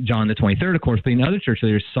mean, John the 23rd, of course, but other church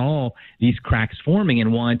leaders saw these cracks forming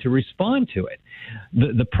and wanted to respond to it.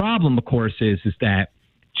 The problem, of course, is that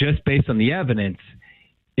just based on the evidence,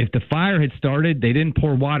 if the fire had started, they didn't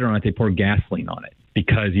pour water on it, they poured gasoline on it,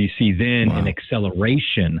 because you see then an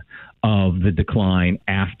acceleration of the decline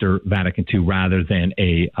after Vatican II rather than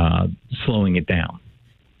a slowing it down.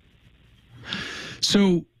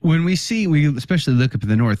 So when we especially look up in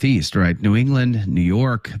the Northeast, right? New England, New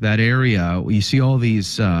York, that area, you see all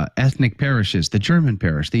these ethnic parishes, the German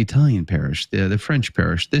parish, the Italian parish, the French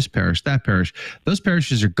parish, this parish, that parish. Those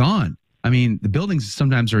parishes are gone. I mean, the buildings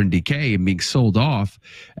sometimes are in decay and being sold off,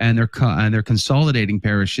 and they're consolidating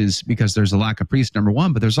parishes because there's a lack of priests, number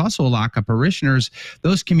one, but there's also a lack of parishioners.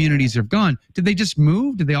 Those communities have gone. Did they just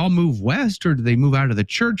move? Did they all move west, or did they move out of the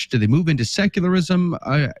church? Did they move into secularism?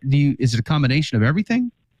 Is it a combination of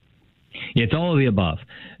everything? Yeah, it's all of the above.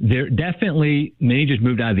 There definitely, many just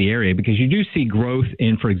moved out of the area, because you do see growth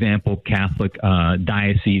in, for example, Catholic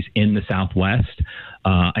dioceses in the Southwest.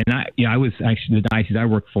 I was actually, the diocese I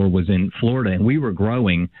worked for was in Florida, and we were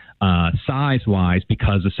growing size-wise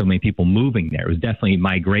because of so many people moving there. It was definitely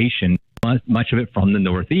migration, much of it from the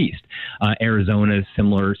Northeast. Arizona,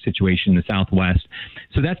 similar situation in the Southwest.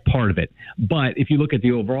 So that's part of it. But if you look at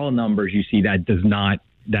the overall numbers, you see the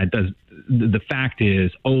fact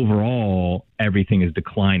is, overall, everything is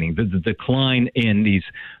declining. The decline in these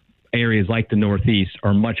areas like the Northeast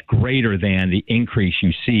are much greater than the increase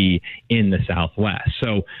you see in the Southwest.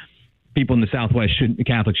 So people in the Southwest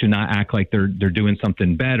Catholics should not act like they're doing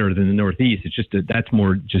something better than the Northeast. It's just that's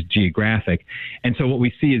more just geographic. And so what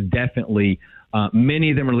we see is definitely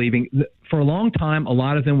many of them are leaving. For a long time, a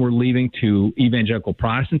lot of them were leaving to evangelical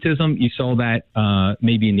Protestantism. You saw that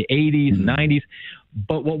maybe in the 80s and 90s.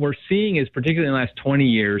 But what we're seeing is, particularly in the last 20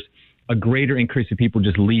 years, a greater increase of people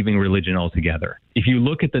just leaving religion altogether. If you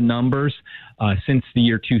look at the numbers since the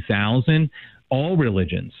year 2000, all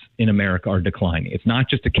religions in America are declining. It's not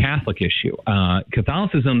just a Catholic issue.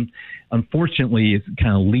 Catholicism, unfortunately, is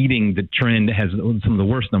kind of leading the trend. It has some of the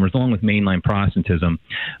worst numbers, along with mainline Protestantism.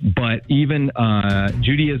 But even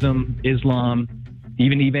Judaism, Islam,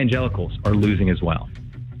 even evangelicals are losing as well.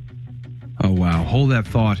 Oh, wow. Hold that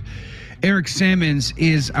thought. Eric Sammons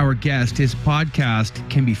is our guest. His podcast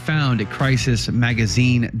can be found at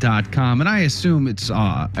crisismagazine.com. And I assume it's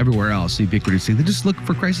everywhere else, ubiquitously. Just look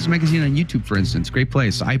for Crisis Magazine on YouTube, for instance. Great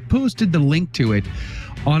place. I posted the link to it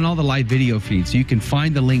on all the live video feeds. So you can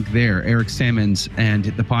find the link there, Eric Sammons, and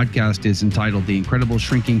the podcast is entitled The Incredible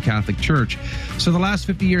Shrinking Catholic Church. So the last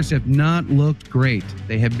 50 years have not looked great.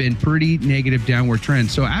 They have been pretty negative downward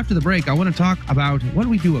trends. So after the break, I want to talk about what do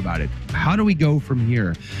we do about it? How do we go from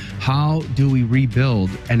here? How do we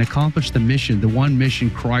rebuild and accomplish the mission, the one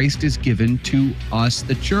mission Christ has given to us,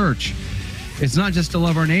 the church? It's not just to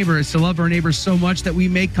love our neighbor, it's to love our neighbor so much that we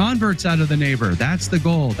make converts out of the neighbor. That's the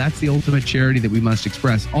goal. That's the ultimate charity that we must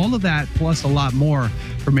express. All of that, plus a lot more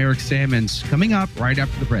from Eric Sammons, coming up right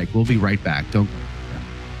after the break. We'll be right back. Don't.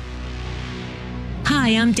 Hi.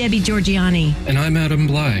 Hi, I'm Debbie Georgiani. And I'm Adam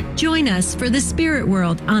Bly. Join us for the Spirit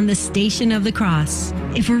World on the Station of the Cross.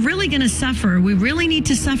 If we're really going to suffer, we really need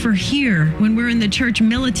to suffer here when we're in the church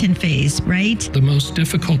militant phase, right? The most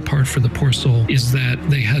difficult part for the poor soul is that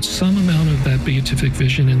they had some amount of that beatific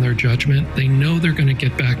vision in their judgment. They know they're going to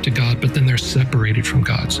get back to God, but then they're separated from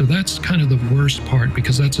God. So that's kind of the worst part,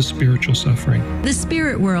 because that's a spiritual suffering. The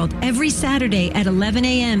Spirit World, every Saturday at 11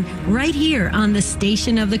 a.m., right here on the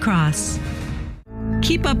Station of the Cross.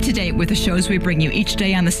 Keep up to date with the shows we bring you each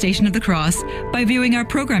day on the Station of the Cross by viewing our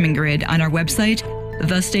programming grid on our website,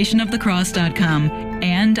 thestationofthecross.com,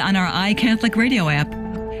 and on our iCatholic Radio app.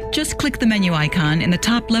 Just click the menu icon in the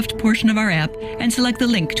top left portion of our app and select the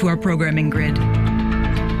link to our programming grid.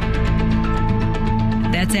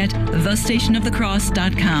 That's at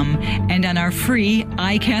thestationofthecross.com and on our free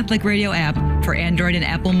iCatholic Radio app for Android and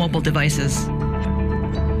Apple mobile devices.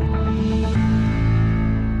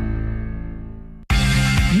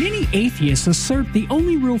 Many atheists assert the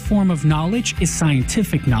only real form of knowledge is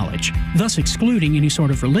scientific knowledge, thus excluding any sort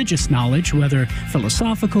of religious knowledge, whether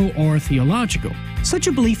philosophical or theological. Such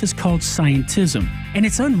a belief is called scientism, and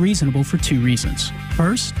it's unreasonable for two reasons.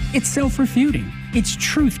 First, it's self-refuting. Its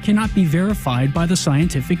truth cannot be verified by the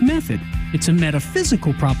scientific method. It's a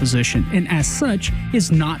metaphysical proposition, and as such,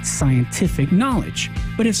 is not scientific knowledge.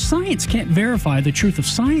 But if science can't verify the truth of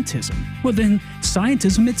scientism, well then,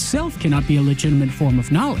 scientism itself cannot be a legitimate form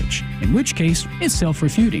of knowledge, in which case, it's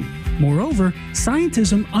self-refuting. Moreover,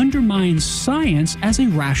 scientism undermines science as a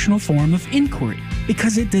rational form of inquiry,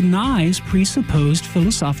 because it denies presupposed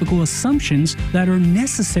philosophical assumptions that are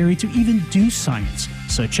necessary to even do science,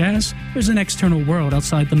 such as there's an external world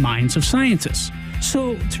outside the minds of scientists.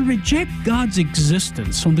 So, to reject God's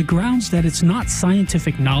existence on the grounds that it's not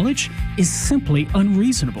scientific knowledge is simply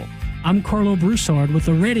unreasonable. I'm Carlo Broussard with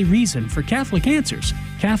a ready reason for Catholic Answers,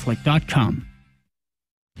 Catholic.com.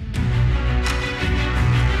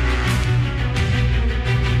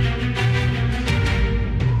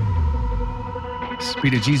 Be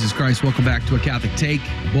to Jesus Christ. Welcome back to A Catholic Take,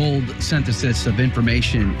 bold synthesis of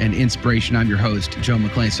information and inspiration. I'm your host, Joe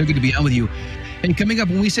McClain. So good to be on with you. And coming up,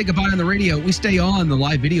 when we say goodbye on the radio, we stay on the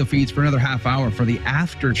live video feeds for another half hour for the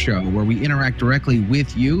after show, where we interact directly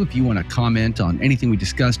with you. If you want to comment on anything we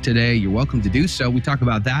discussed today, you're welcome to do so. We talk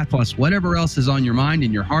about that, plus whatever else is on your mind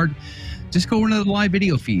and your heart. Just go into the live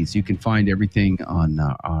video feeds. You can find everything on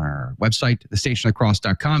our website,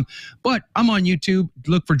 thestationofthecross.com. But I'm on YouTube.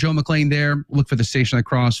 Look for Joe McClain there. Look for The Station of the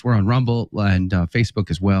Cross. We're on Rumble and Facebook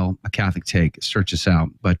as well. A Catholic Take. Search us out.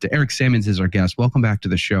 But Eric Sammons is our guest. Welcome back to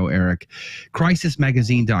the show, Eric.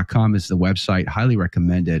 Crisismagazine.com is the website. Highly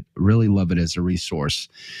recommend it. Really love it as a resource.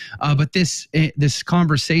 But this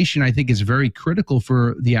conversation, I think, is very critical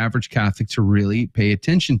for the average Catholic to really pay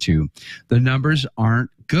attention to. The numbers aren't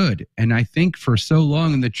good. And I think for so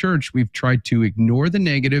long in the church, we've tried to ignore the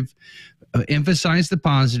negative, emphasize the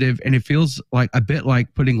positive, and it feels like a bit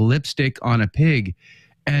like putting lipstick on a pig.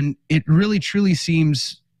 And it really truly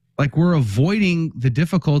seems like we're avoiding the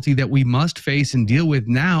difficulty that we must face and deal with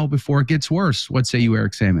now before it gets worse. What say you,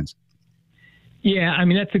 Eric Sammons? Yeah, I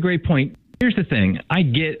mean, that's a great point. Here's the thing. I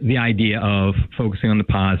get the idea of focusing on the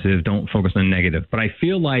positive, don't focus on the negative, but I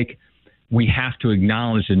feel like we have to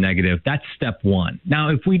acknowledge the negative. That's step one.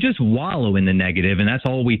 Now, if we just wallow in the negative and that's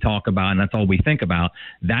all we talk about and that's all we think about,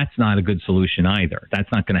 that's not a good solution either. That's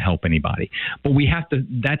not going to help anybody. But we have to,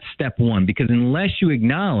 that's step one, because unless you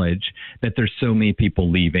acknowledge that there's so many people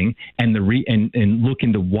leaving and and look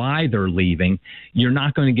into why they're leaving, you're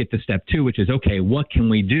not going to get to step two, which is, okay, what can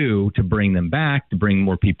we do to bring them back, to bring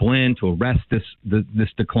more people in, to arrest this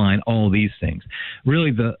decline, all these things.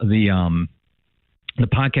 Really, the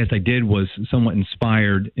podcast I did was somewhat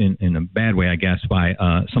inspired in a bad way, I guess, by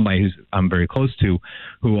somebody who's I'm very close to,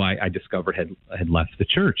 who I discovered had left the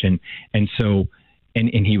church, and so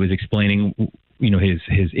he was explaining, you know, his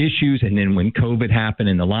issues, and then when COVID happened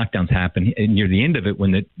and the lockdowns happened, and near the end of it,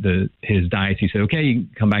 when his diocese said, okay, you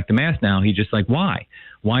can come back to mass now, he's just like, why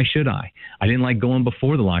should I didn't like going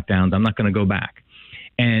before the lockdowns, I'm not going to go back,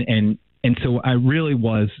 and so I really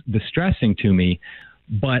was distressing to me,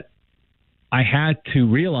 but I had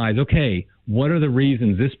to realize, okay, what are the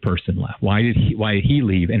reasons this person left? Why did he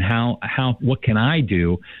leave? And what can I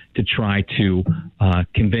do to try to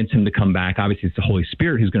convince him to come back? Obviously, it's the Holy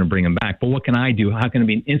Spirit who's going to bring him back. But what can I do? How can I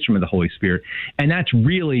be an instrument of the Holy Spirit? And that's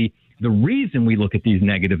really the reason we look at these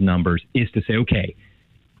negative numbers, is to say, okay,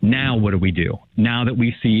 now what do we do? Now that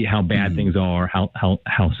we see how bad things are, how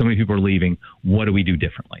so many people are leaving, what do we do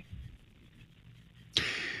differently?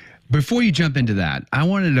 Before you jump into that, I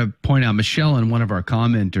wanted to point out, Michelle and one of our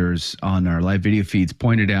commenters on our live video feeds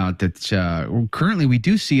pointed out that currently we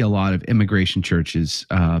do see a lot of immigration churches,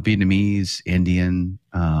 Vietnamese, Indian,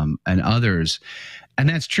 and others. And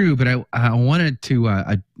that's true, but I wanted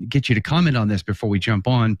to get you to comment on this before we jump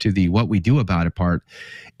on to the what we do about it part,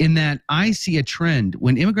 in that I see a trend.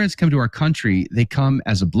 When immigrants come to our country, they come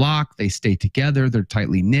as a block, they stay together, they're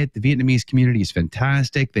tightly knit. The Vietnamese community is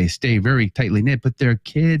fantastic. They stay very tightly knit, but their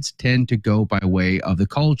kids tend to go by way of the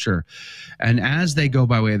culture. And as they go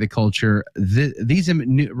by way of the culture, these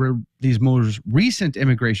most recent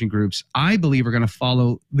immigration groups, I believe, are going to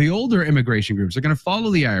follow the older immigration groups. They're going to follow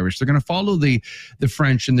the Irish. They're going to follow the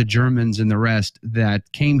French and the Germans and the rest that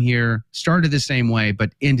came here, started the same way,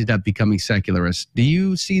 but ended up becoming secularists. Do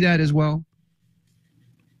you see that as well?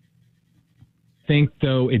 I think,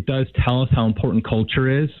 though, it does tell us how important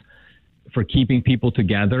culture is for keeping people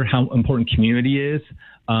together, how important community is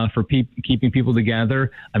for keeping people together.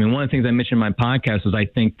 I mean, one of the things I mentioned in my podcast was I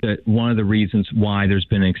think that one of the reasons why there's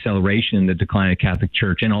been an acceleration in the decline of the Catholic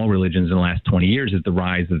Church and all religions in the last 20 years is the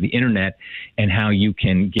rise of the internet and how you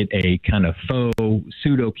can get a kind of faux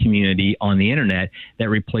pseudo community on the internet that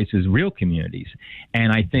replaces real communities.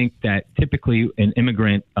 And I think that typically an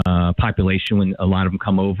immigrant population, when a lot of them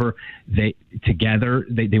come over, they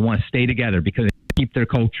want to stay together because they keep their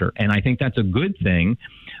culture. And I think that's a good thing.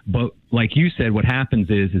 But like you said, what happens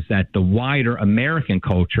is that the wider American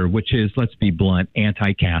culture, which is, let's be blunt,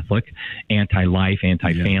 anti-Catholic, anti-life,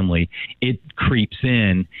 anti-family, it creeps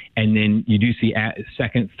in. And then you do see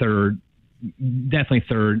second, third, definitely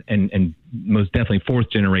third, and most definitely fourth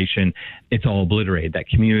generation, it's all obliterated. That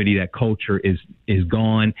community, that culture is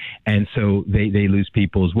gone. And so they lose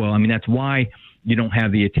people as well. I mean, that's why you don't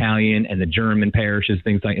have the Italian and the German parishes,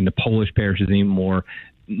 things like, and the Polish parishes anymore,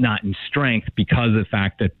 not in strength, because of the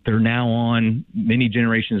fact that they're now on many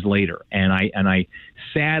generations later. And I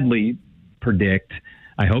sadly predict,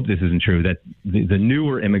 I hope this isn't true, that the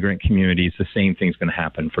newer immigrant communities, the same thing's going to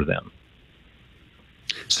happen for them.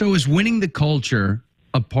 So is winning the culture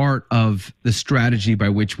a part of the strategy by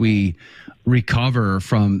which we recover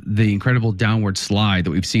from the incredible downward slide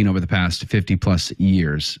that we've seen over the past 50 plus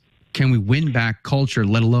years? Can we win back culture,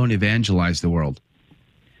 let alone evangelize the world?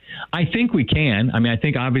 I think we can. I mean, I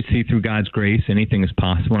think obviously through God's grace, anything is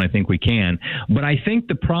possible, and I think we can. But I think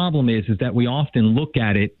the problem is that we often look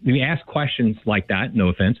at it, we ask questions like that, no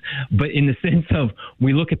offense, but in the sense of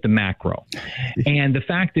we look at the macro. And the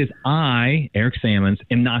fact is, I, Eric Sammons,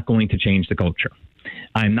 am not going to change the culture.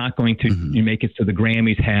 I'm not going to make it so the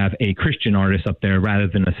Grammys have a Christian artist up there rather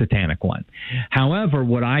than a satanic one. However,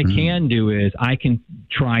 what I can do is I can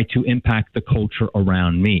try to impact the culture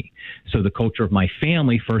around me. So the culture of my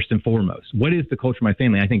family, first and foremost. What is the culture of my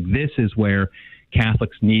family? I think this is where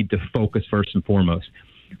Catholics need to focus first and foremost.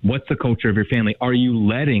 What's the culture of your family? Are you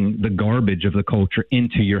letting the garbage of the culture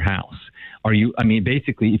into your house?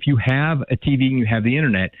 Basically, if you have a TV and you have the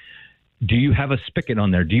internet, do you have a spigot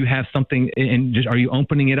on there? Do you have something, and just are you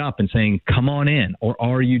opening it up and saying, come on in? Or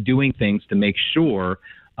are you doing things to make sure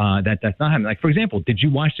that that's not happening? Like, for example, did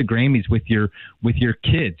you watch the Grammys with your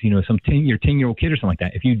kids, your 10-year-old kid or something like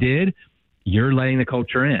that? If you did, you're letting the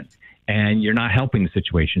culture in and you're not helping the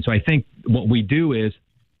situation. So I think what we do is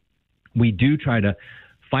we do try to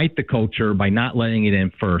fight the culture by not letting it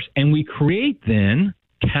in first. And we create then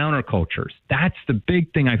countercultures. That's the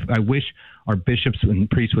big thing I wish our bishops and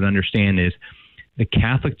priests would understand is the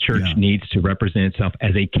Catholic Church needs to represent itself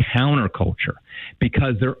as a counterculture,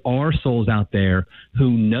 because there are souls out there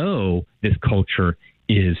who know this culture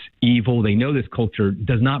is evil. They know this culture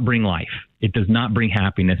does not bring life. It does not bring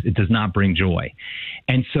happiness. It does not bring joy.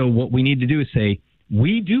 And so what we need to do is say,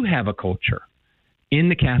 we do have a culture in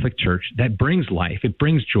the Catholic Church that brings life, it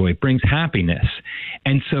brings joy, it brings happiness.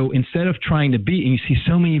 And so instead of trying to be, and you see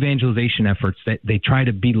so many evangelization efforts that they try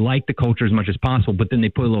to be like the culture as much as possible, but then they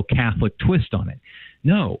put a little Catholic twist on it.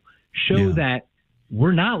 No, show that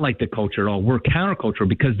we're not like the culture at all. We're countercultural,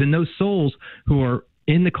 because then those souls who are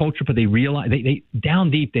in the culture, but they realize, they down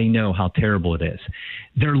deep, they know how terrible it is.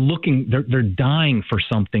 They're dying for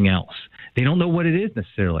something else. They don't know what it is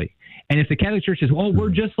necessarily. And if the Catholic Church says, well, we're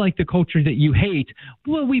just like the culture that you hate,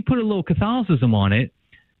 well, we put a little Catholicism on it,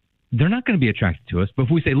 they're not going to be attracted to us. But if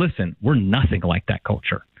we say, listen, we're nothing like that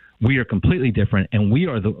culture, we are completely different, and we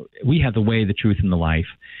have the way, the truth, and the life,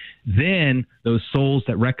 then those souls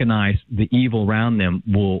that recognize the evil around them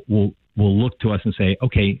will look to us and say,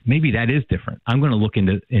 okay, maybe that is different. I'm going to look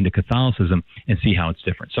into Catholicism and see how it's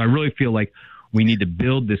different. So I really feel like we need to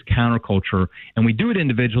build this counterculture, and we do it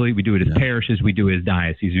individually. We do it as parishes. We do it as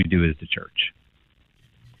dioceses. We do it as the church.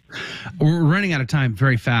 We're running out of time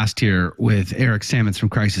very fast here with Eric Sammons from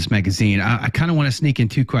Crisis Magazine. I kind of want to sneak in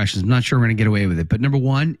two questions. I'm not sure we're going to get away with it. But number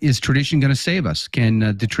one, is tradition going to save us? Can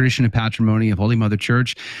the tradition and patrimony of Holy Mother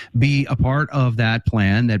Church be a part of that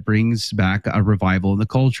plan that brings back a revival in the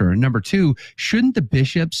culture? And number two, shouldn't the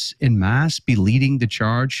bishops in Mass be leading the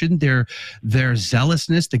charge? Shouldn't their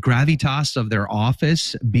zealousness, the gravitas of their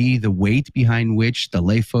office, be the weight behind which the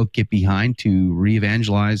lay folk get behind to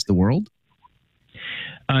re-evangelize the world?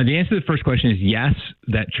 The answer to the first question is yes,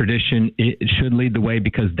 that tradition it should lead the way,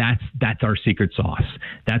 because that's our secret sauce.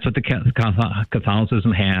 That's what the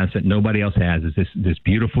Catholicism has that nobody else has, is this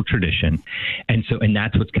beautiful tradition. And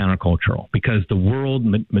that's what's countercultural, because the world,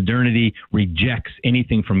 modernity, rejects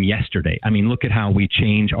anything from yesterday. I mean, look at how we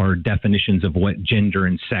change our definitions of what gender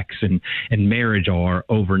and sex and marriage are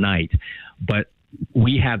overnight. But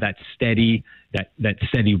we have that steady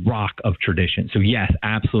rock of tradition. So yes,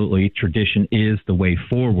 absolutely, tradition is the way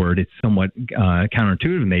forward. It's somewhat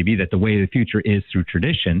counterintuitive, maybe, that the way of the future is through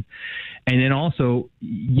tradition. And then also,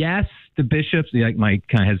 yes, the bishops, like my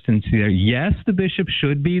kind of hesitancy there, yes, the bishops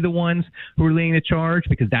should be the ones who are leading the charge,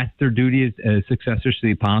 because that's their duty as successors to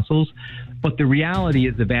the apostles. But the reality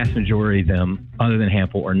is the vast majority of them, other than a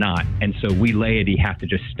handful, are not. And so we laity have to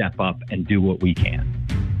just step up and do what we can.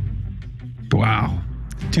 Wow.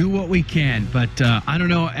 Do what we can. But I don't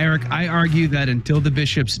know, Eric, I argue that until the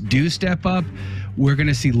bishops do step up, we're going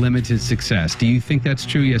to see limited success. Do you think that's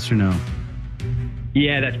true, yes or no?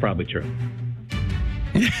 Yeah, that's probably true.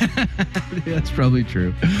 That's probably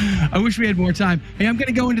true. I wish we had more time. Hey, I'm going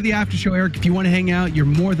to go into the after show, Eric. If you want to hang out, you're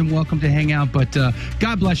more than welcome to hang out. But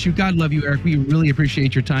God bless you. God love you, Eric. We really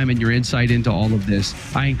appreciate your time and your insight into all of this.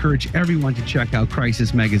 I encourage everyone to check out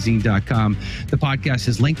crisismagazine.com. The podcast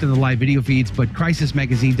is linked to the live video feeds, but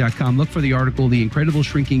crisismagazine.com. Look for the article, The Incredible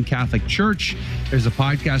Shrinking Catholic Church. There's a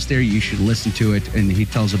podcast there. You should listen to it. And he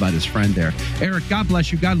tells about his friend there. Eric, God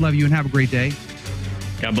bless you. God love you, and have a great day.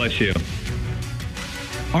 God bless you.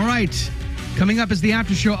 All right, coming up is the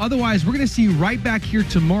after show. Otherwise, we're going to see you right back here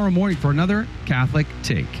tomorrow morning for another Catholic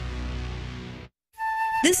Take.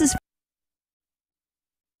 This is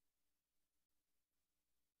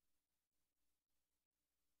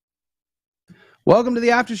Welcome to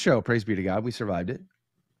the after show. Praise be to God. We survived it.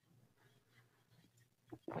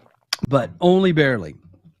 But only barely.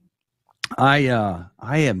 I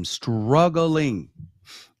am struggling.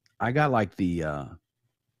 I got like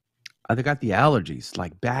I got the allergies,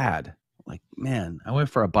 like bad. Like, man, I went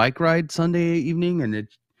for a bike ride Sunday evening, and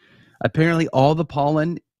apparently all the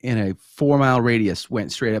pollen in a 4-mile radius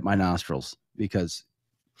went straight up my nostrils, because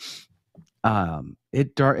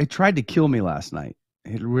it tried to kill me last night.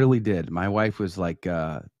 It really did. My wife was like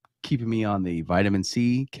keeping me on the vitamin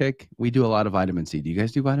C kick. We do a lot of vitamin C. Do you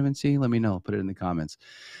guys do vitamin C? Let me know. Put it in the comments.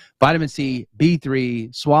 Vitamin C,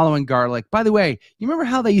 B3, swallowing garlic. By the way, you remember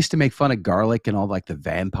how they used to make fun of garlic in all like the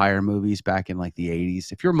vampire movies back in like the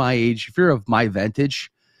 80s? If you're my age, if you're of my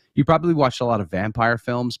vintage, you probably watched a lot of vampire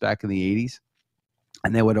films back in the 80s.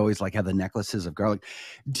 And they would always like have the necklaces of garlic.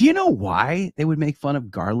 Do you know why they would make fun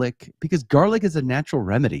of garlic? Because garlic is a natural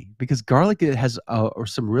remedy. Because garlic has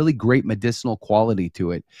some really great medicinal quality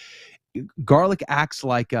to it. Garlic acts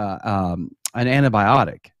like an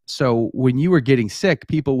antibiotic. So when you were getting sick,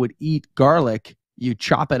 people would eat garlic. You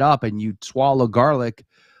chop it up and you'd swallow garlic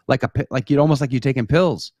like you'd almost like you're taking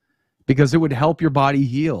pills, because it would help your body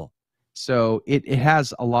heal. So it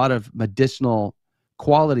has a lot of medicinal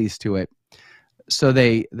qualities to it. So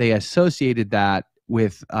they associated that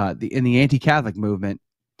with in the anti-Catholic movement.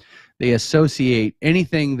 They associate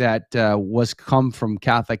anything that was come from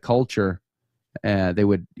Catholic culture. They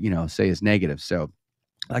would say is negative. So,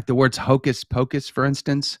 like the words hocus pocus, for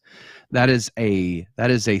instance, that is a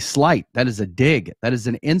slight, that is a dig, that is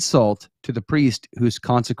an insult to the priest who's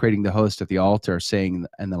consecrating the host at the altar, saying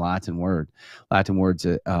in the Latin words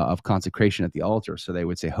of consecration at the altar. So they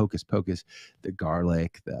would say hocus pocus, the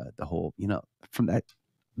garlic, the whole, from that,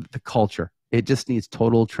 the culture. It just needs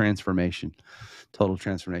total transformation. Total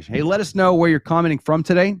transformation. Hey, let us know where you're commenting from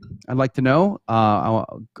today. I'd like to know.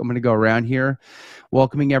 I'm going to go around here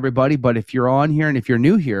welcoming everybody. But if you're on here and if you're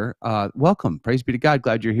new here, welcome. Praise be to God.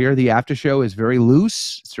 Glad you're here. The after show is very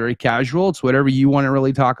loose. It's very casual. It's whatever you want to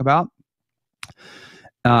really talk about.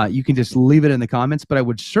 You can just leave it in the comments. But I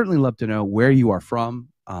would certainly love to know where you are from.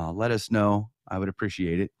 Let us know. I would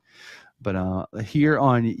appreciate it. But here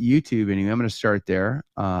on YouTube, anyway, I'm going to start there.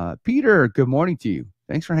 Peter, good morning to you.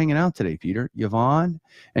 Thanks for hanging out today, Peter. Yvonne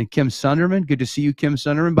and Kim Sunderman. Good to see you, Kim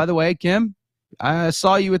Sunderman. By the way, Kim, I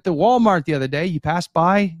saw you at the Walmart the other day. You passed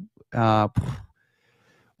by. I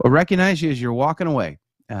recognize you as you're walking away.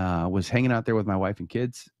 Was hanging out there with my wife and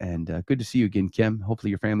kids, and good to see you again, Kim.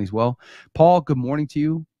 Hopefully your family's well. Paul, good morning to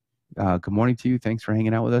you. Good morning to you. Thanks for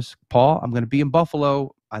hanging out with us. Paul, I'm going to be in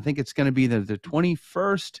Buffalo. I think it's going to be the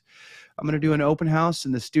 21st. I'm going to do an open house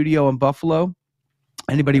in the studio in Buffalo.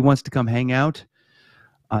 Anybody wants to come hang out?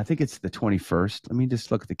 I think it's the 21st. Let me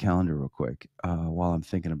just look at the calendar real quick while I'm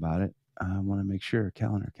thinking about it. I want to make sure.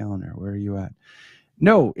 Calendar. Where are you at?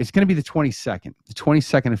 No, it's going to be the 22nd. The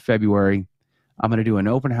 22nd of February. I'm going to do an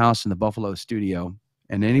open house in the Buffalo studio,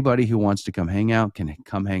 and anybody who wants to come hang out can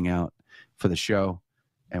come hang out for the show,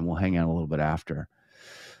 and we'll hang out a little bit after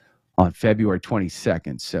on February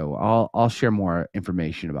 22nd. So I'll share more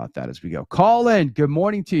information about that as we go. Colin, good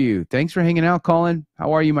morning to you. Thanks for hanging out, Colin.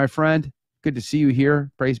 How are you, my friend? Good to see you here.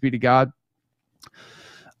 Praise be to God.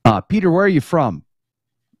 Peter, where are you from?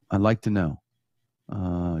 I'd like to know.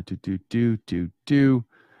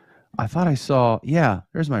 I thought I saw, yeah,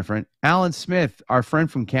 there's my friend. Alan Smith, our friend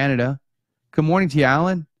from Canada. Good morning to you,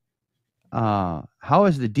 Alan. How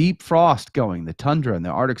is the deep frost going, the tundra and the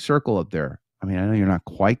Arctic Circle up there? I mean, I know you're not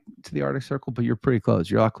quite to the Arctic Circle, but you're pretty close.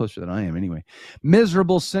 You're a lot closer than I am anyway.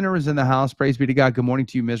 Miserable Sinner is in the house. Praise be to God. Good morning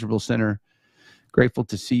to you, Miserable Sinner. Grateful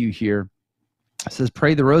to see you here. It says,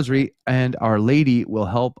 pray the rosary and Our Lady will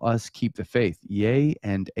help us keep the faith. Yea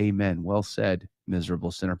and amen. Well said, Miserable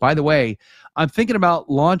Sinner. By the way, I'm thinking about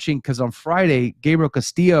launching, because on Friday, Gabriel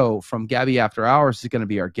Castillo from Gabby After Hours is going to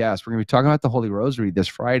be our guest. We're going to be talking about the Holy Rosary this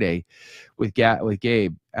Friday with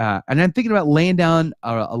Gabe. And I'm thinking about laying down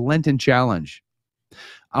a Lenten challenge.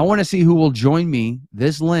 I want to see who will join me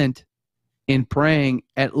this Lent in praying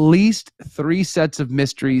at least 3 sets of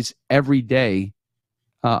mysteries every day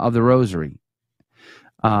of the Rosary.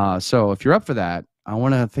 So if you're up for that, I'm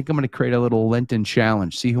going to create a little Lenten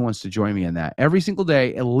challenge. See who wants to join me in that. Every single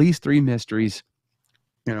day, at least 3 mysteries.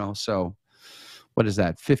 So what is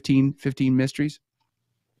that? 15 mysteries?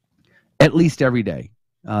 At least every day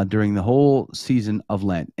during the whole season of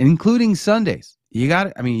Lent, including Sundays. You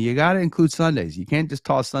got to include Sundays. You can't just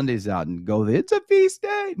toss Sundays out and go, it's a feast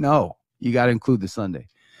day. No, you got to include the Sunday.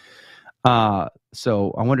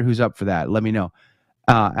 So I wonder who's up for that. Let me know.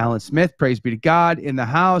 Alan Smith, praise be to God, in the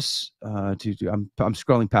house. I'm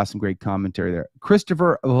scrolling past some great commentary there.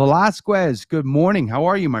 Christopher Velasquez, good morning. How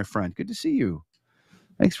are you, my friend? Good to see you.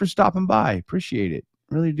 Thanks for stopping by. Appreciate it.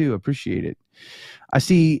 Really do appreciate it. I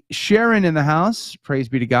see Sharon in the house. Praise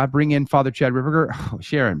be to God. Bring in Father Chad Ripperger. Oh,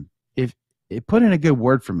 Sharon, if put in a good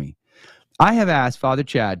word for me. I have asked Father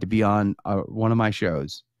Chad to be on one of my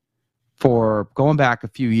shows for going back a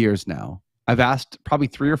few years now. I've asked probably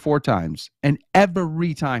 3 or 4 times, and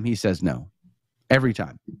every time he says no. Every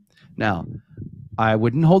time. Now, I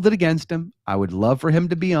wouldn't hold it against him. I would love for him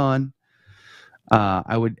to be on.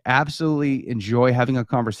 I would absolutely enjoy having a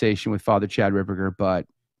conversation with Father Chad Ripperger, but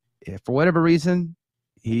if for whatever reason,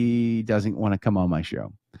 he doesn't want to come on my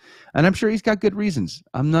show. And I'm sure he's got good reasons.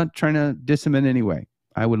 I'm not trying to diss him in any way.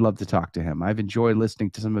 I would love to talk to him. I've enjoyed listening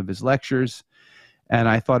to some of his lectures, and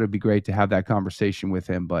I thought it would be great to have that conversation with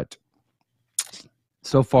him, but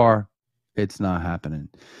so far, it's not happening.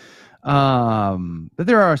 But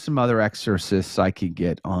there are some other exorcists I could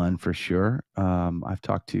get on for sure. I've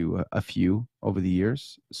talked to a few over the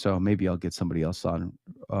years, so maybe I'll get somebody else on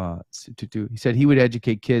to do. He said he would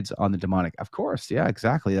educate kids on the demonic. Of course, yeah,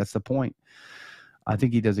 exactly. That's the point. I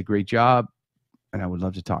think he does a great job, and I would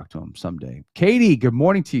love to talk to him someday. Katie, good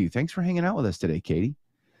morning to you. Thanks for hanging out with us today, Katie.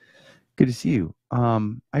 Good to see you.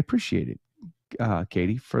 I appreciate it.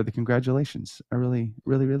 Katie, for the congratulations. I really,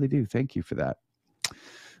 really, really do. Thank you for that.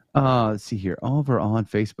 Let's see here. Over on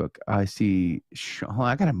Facebook, I see.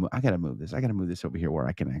 I gotta move this. I gotta move this over here where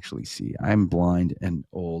I can actually see. I'm blind and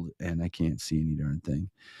old, and I can't see any darn thing.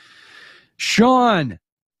 Sean,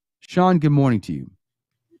 good morning to you.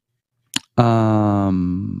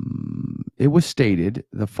 It was stated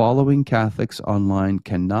the following Catholics online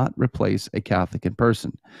cannot replace a Catholic in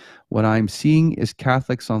person. What I'm seeing is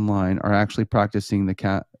Catholics online are actually practicing than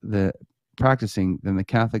the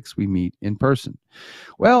Catholics we meet in person.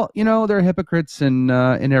 Well, there are hypocrites in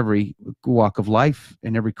every walk of life,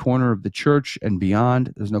 in every corner of the church and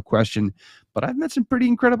beyond. There's no question. But I've met some pretty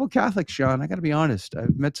incredible Catholics, Sean. I got to be honest.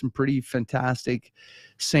 I've met some pretty fantastic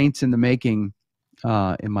saints in the making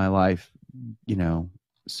in my life.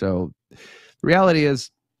 So the reality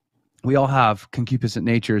is we all have concupiscent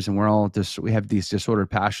natures, and we have these disordered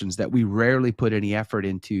passions that we rarely put any effort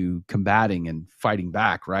into combating and fighting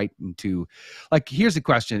back, right? Here's the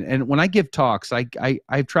question. And when I give talks, I've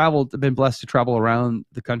been blessed to travel around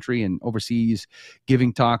the country and overseas,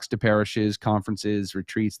 giving talks to parishes, conferences,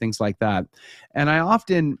 retreats, things like that. And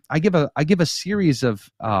I give a series of,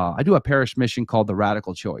 I do a parish mission called the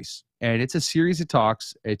Radical Choice. and it's a series of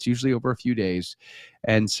talks. It's usually over a few days.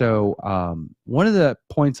 And so one of the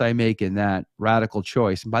points I make in that radical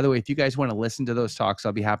choice, and by the way, if you guys want to listen to those talks,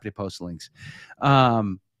 I'll be happy to post links.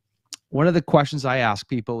 One of the questions I ask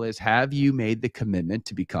people is, have you made the commitment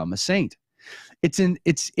to become a saint?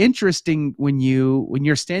 It's interesting when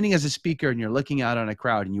you're standing as a speaker and you're looking out on a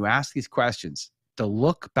crowd and you ask these questions, the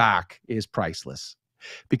look back is priceless,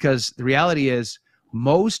 because the reality is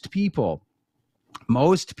most people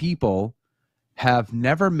have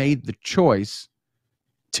never made the choice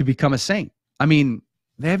to become a saint. I mean,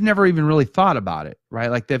 they've never even really thought about it,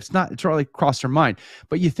 right? Like it's really crossed their mind.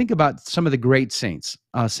 But you think about some of the great saints.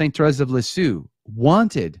 Saint Therese of Lisieux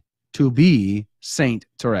wanted to be Saint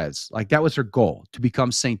Therese. Like that was her goal, to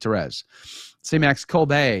become Saint Therese. Saint Max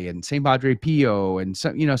Colbert and Saint Padre Pio and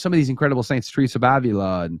some of these incredible saints, Teresa of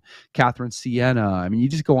Avila and Catherine Siena. I mean, you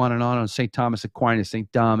just go on Saint Thomas Aquinas,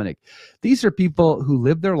 Saint Dominic. These are people who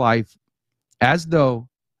lived their life as though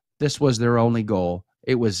this was their only goal.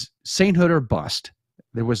 It was sainthood or bust.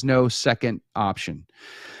 There was no second option.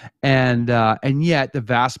 And yet the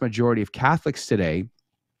vast majority of Catholics today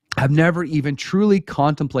have never even truly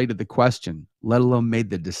contemplated the question, let alone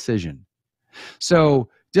made the decision. So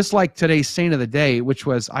just like today's saint of the day, which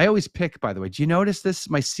was, I always pick, by the way, do you notice this?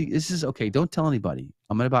 This is okay. Don't tell anybody.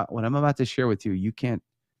 What I'm about to share with you,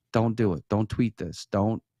 don't do it. Don't tweet this.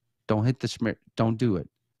 Don't hit the schmidt. Don't do it.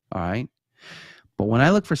 All right. But when I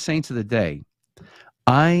look for saints of the day,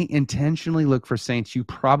 I intentionally look for saints you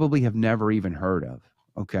probably have never even heard of.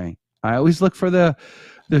 Okay. I always look for the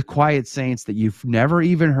quiet saints that you've never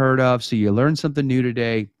even heard of. So you learn something new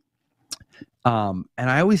today. And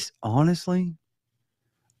I always, honestly,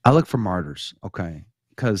 I look for martyrs. Okay.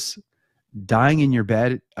 Because dying in your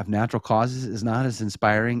bed of natural causes is not as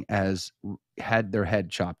inspiring as had their head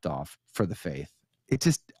chopped off for the faith. It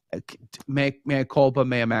just, mea culpa,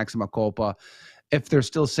 mea maxima culpa. If they're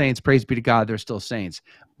still saints, praise be to God, they're still saints.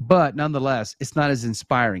 But nonetheless, it's not as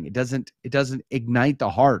inspiring. It doesn't ignite the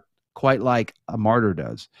heart quite like a martyr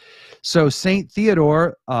does. So Saint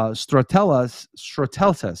Theodore Stratelates,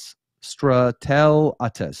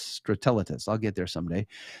 I'll get there someday.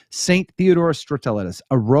 Saint Theodore Stratelates,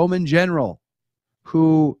 a Roman general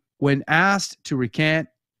who, when asked to recant,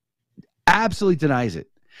 absolutely denies it.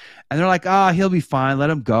 And they're like, he'll be fine. Let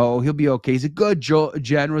him go. He'll be okay. He's a good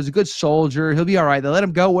general. He's a good soldier. He'll be all right. They let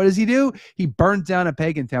him go. What does he do? He burns down a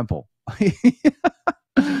pagan temple.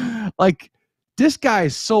 Like, this guy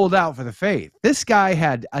is sold out for the faith. This guy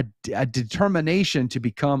had a determination to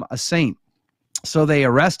become a saint. So they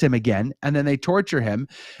arrest him again, and then they torture him,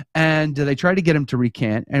 and they try to get him to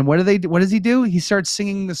recant. And what does he do? He starts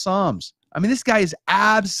singing the Psalms. I mean, this guy is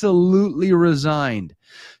absolutely resigned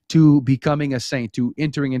to becoming a saint, to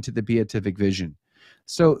entering into the beatific vision.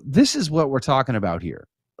 So this is what we're talking about here.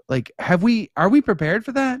 Like, are we prepared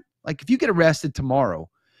for that? Like, if you get arrested tomorrow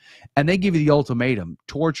and they give you the ultimatum,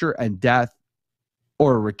 torture and death,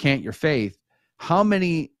 or recant your faith, how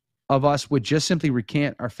many of us would just simply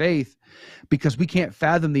recant our faith because we can't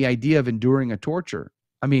fathom the idea of enduring a torture?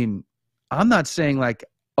 I mean, I'm not saying like,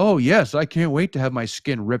 oh yes, I can't wait to have my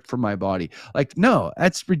skin ripped from my body. Like, no,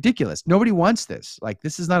 that's ridiculous. Nobody wants this. Like,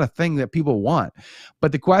 this is not a thing that people want.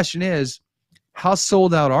 But the question is, how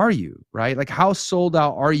sold out are you, right? Like, how sold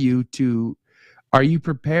out are you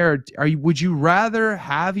prepared? Would you rather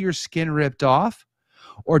have your skin ripped off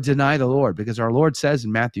or deny the Lord? Because our Lord says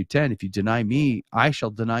in Matthew 10, if you deny me, I shall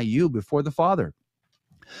deny you before the Father.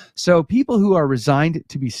 So people who are resigned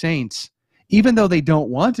to be saints, even though they don't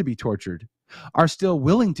want to be tortured, are still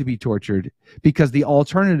willing to be tortured because the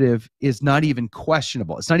alternative is not even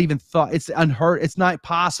questionable. It's not even thought. It's unheard. It's not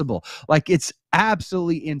possible. Like, it's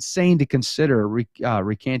absolutely insane to consider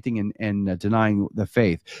recanting and denying the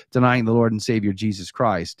faith, denying the Lord and Savior Jesus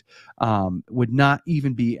Christ would not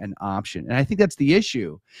even be an option. And I think that's the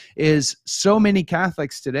issue, is so many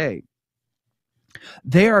Catholics today,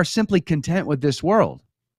 they are simply content with this world.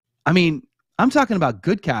 I mean, I'm talking about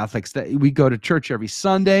good Catholics that we go to church every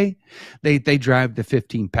Sunday. They drive the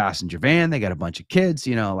 15-passenger van. They got a bunch of kids,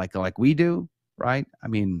 like we do, right? I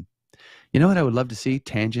mean, you know what I would love to see?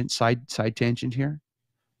 Side tangent here.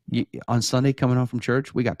 On Sunday, coming home from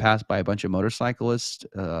church, we got passed by a bunch of motorcyclists,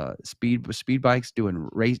 speed bikes doing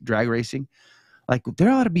drag racing. Like,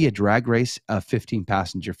 there ought to be a drag race of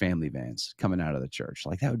 15-passenger family vans coming out of the church.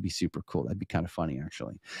 Like, that would be super cool. That'd be kind of funny,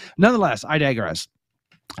 actually. Nonetheless, I digress.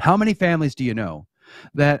 How many families do you know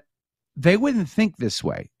that they wouldn't think this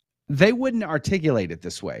way? They wouldn't articulate it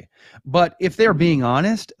this way. But if they're being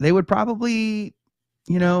honest, they would probably,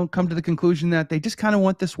 come to the conclusion that they just kind of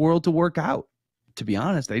want this world to work out. To be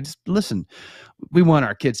honest, they just, listen, we want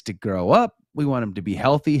our kids to grow up. We want them to be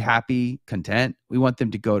healthy, happy, content. We want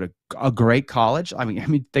them to go to a great college. I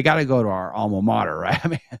mean, they got to go to our alma mater, right? I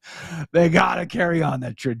mean, they got to carry on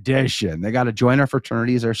the tradition. They got to join our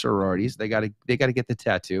fraternities, our sororities. They got to get the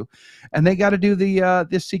tattoo, and they got to do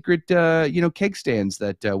the secret, cake stands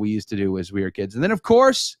that we used to do as we were kids. And then, of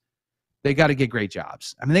course, they got to get great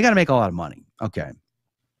jobs. I mean, they got to make a lot of money. Okay.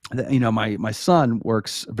 My son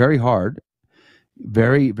works very hard,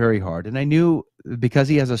 very, very hard. And I knew, because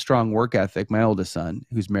he has a strong work ethic, my oldest son,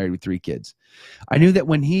 who's married with 3 kids, I knew that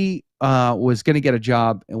when he was going to get a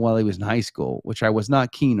job while he was in high school, which I was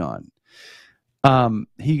not keen on,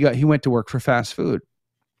 he went to work for fast food.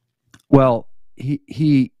 Well,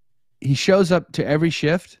 he shows up to every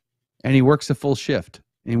shift, and he works a full shift,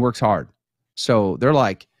 and he works hard. So they're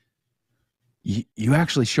like, you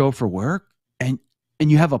actually show up for work and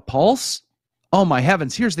you have a pulse? Oh my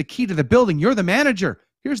heavens, here's the key to the building. You're the manager.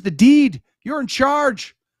 Here's the deed. You're in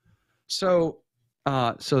charge. So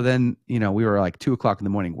then, we were like 2:00 in the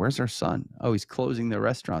morning. Where's our son? Oh, he's closing the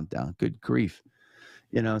restaurant down. Good grief.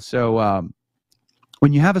 So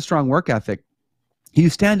when you have a strong work ethic, you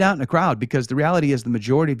stand out in a crowd, because the reality is the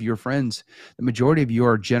majority of your friends, the majority of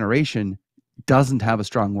your generation doesn't have a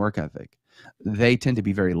strong work ethic. They tend to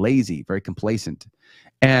be very lazy, very complacent.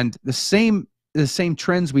 And the same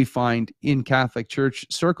trends we find in Catholic Church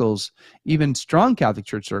circles, even strong Catholic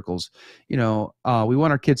Church circles. We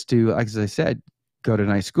want our kids to, as I said, go to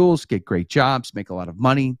nice schools, get great jobs, make a lot of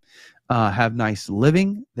money, have nice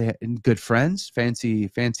living, and good friends,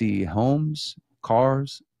 fancy homes,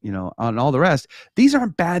 cars, and all the rest. These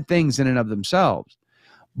aren't bad things in and of themselves,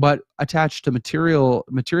 but attached to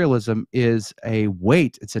materialism is a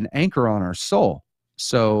weight. It's an anchor on our soul.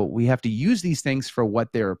 So we have to use these things for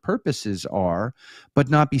what their purposes are, but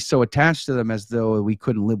not be so attached to them as though we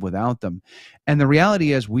couldn't live without them. And the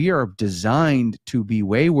reality is we are designed to be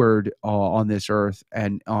wayward on this earth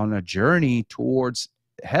and on a journey towards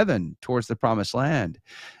heaven, towards the promised land,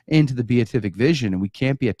 into the beatific vision. And we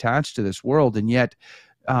can't be attached to this world. And yet,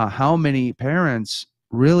 how many parents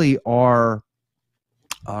really are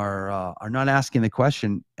not asking the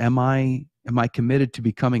question, am I committed to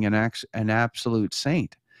becoming an absolute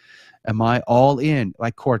saint? Am I all in?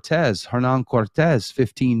 Like Hernan Cortez,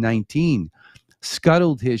 1519,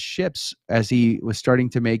 scuttled his ships as he was starting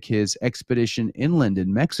to make his expedition inland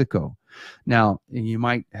in Mexico. Now, you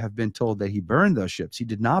might have been told that he burned those ships. He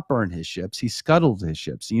did not burn his ships. He scuttled his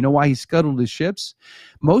ships. You know why he scuttled his ships?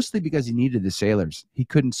 Mostly because he needed the sailors. He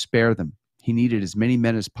couldn't spare them. He needed as many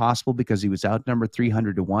men as possible because he was outnumbered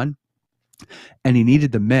 300 to 1. And he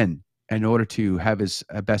needed the men in order to have his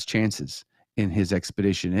best chances in his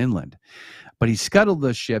expedition inland. But he scuttled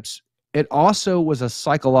those ships. It also was a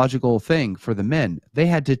psychological thing for the men. They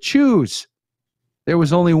had to choose. There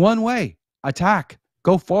was only one way: attack,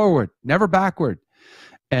 go forward, never backward.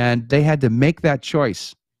 And they had to make that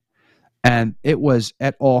choice. And it was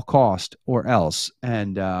at all cost or else.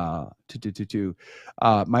 And my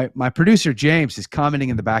producer, James, is commenting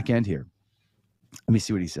in the back end here. Let me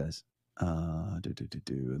see what he says. Let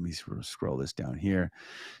me scroll this down here.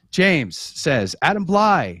 James says, Adam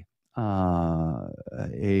Bly, a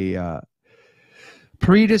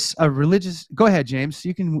religious. Go ahead, James.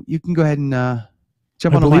 You can go ahead and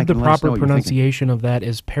jump on the mic. I believe the proper pronunciation of that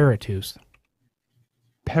is peritus.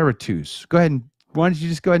 Peritus. Go ahead and why don't you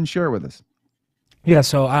just go ahead and share it with us? Yeah.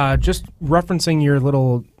 So just referencing your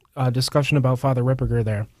little discussion about Father Ripperger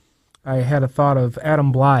there. I had a thought of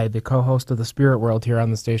Adam Bly, the co-host of the Spirit World here on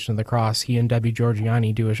the Station of the Cross. He and Debbie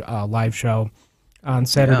Georgianni do a live show on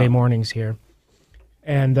Saturday mornings here.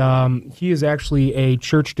 And he is actually a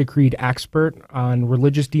church-decreed expert on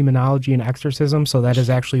religious demonology and exorcism, so that is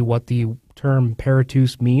actually what the term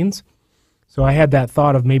peritus means. So I had that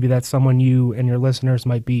thought of maybe that's someone you and your listeners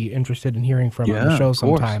might be interested in hearing from on the show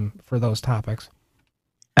sometime for those topics.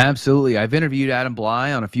 Absolutely. I've interviewed Adam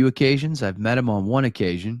Bly on a few occasions. I've met him on one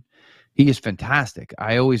occasion. He is fantastic.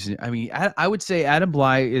 I would say Adam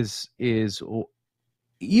Bly is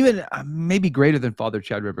even maybe greater than Father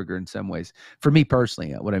Chad Ripperger in some ways. For me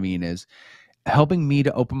personally, what I mean is helping me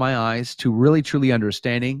to open my eyes to really truly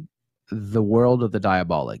understanding the world of the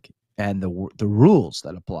diabolic and the rules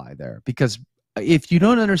that apply there. Because if you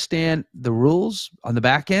don't understand the rules on the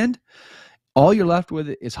back end, all you're left with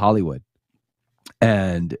is Hollywood.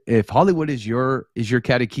 And if Hollywood is your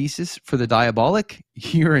catechesis for the diabolic,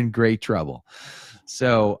 you're in great trouble.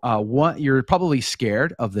 So you're probably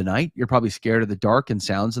scared of the night. You're probably scared of the dark and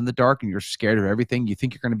sounds in the dark, and you're scared of everything. You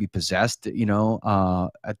think you're going to be possessed,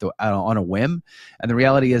 on a whim. And the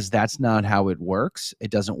reality is that's not how it works.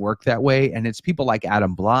 It doesn't work that way. And it's people like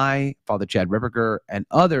Adam Bly, Father Chad Ripperger, and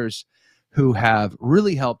others who have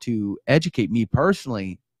really helped to educate me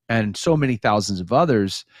personally and so many thousands of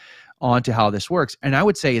others onto how this works. And I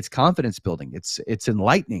would say it's confidence building. It's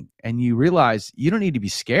enlightening. And you realize you don't need to be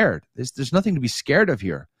scared. There's nothing to be scared of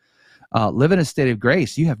here. Live in a state of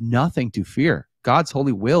grace. You have nothing to fear. God's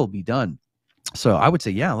holy will be done. So I would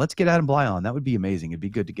say, yeah, let's get Adam Bly on. That would be amazing. It'd be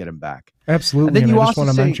good to get him back. Absolutely. And I just want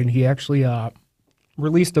to mention, he actually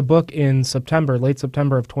released a book in September, late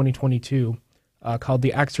September of 2022, called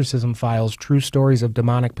The Exorcism Files, True Stories of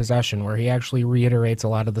Demonic Possession, where he actually reiterates a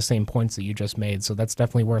lot of the same points that you just made. So that's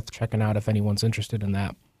definitely worth checking out if anyone's interested in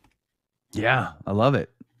that. Yeah, I love it.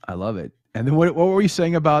 I love it. And then what were you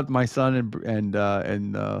saying about my son and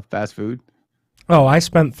fast food? Oh, I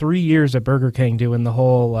spent 3 years at Burger King doing the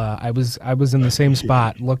whole, I was in the same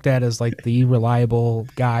spot, looked at as like the reliable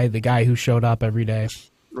guy, the guy who showed up every day.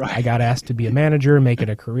 Right. I got asked to be a manager, make it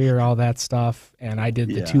a career, all that stuff. And I did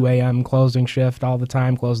the 2 a.m. closing shift all the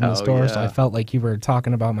time, closing the store. So I felt like you were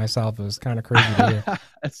talking about myself. It was kind of crazy to hear.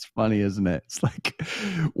 That's funny, isn't it? It's like,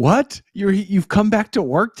 what? You've come back to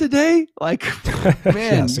work today? Like,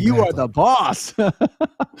 man, Yes, you are exactly. the boss.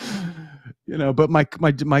 But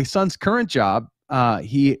my son's current job,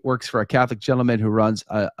 he works for a Catholic gentleman who runs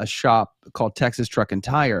a shop called Texas Truck and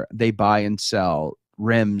Tire. They buy and sell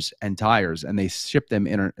rims and tires, and they ship them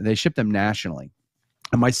nationally.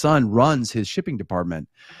 And my son runs his shipping department,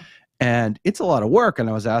 and it's a lot of work. And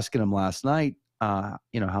I was asking him last night,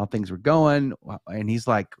 how things were going, and he's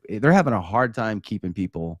like, they're having a hard time keeping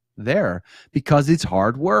people there because it's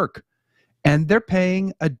hard work, and they're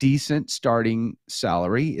paying a decent starting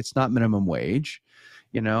salary. It's not minimum wage,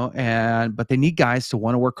 but they need guys to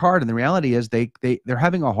want to work hard. And the reality is they're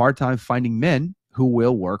having a hard time finding men who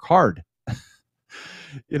will work hard.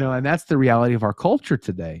 And that's the reality of our culture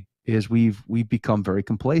today, is we've become very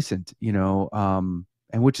complacent, and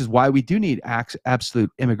which is why we do need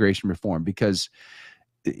absolute immigration reform, because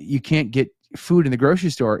you can't get food in the grocery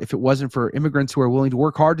store if it wasn't for immigrants who are willing to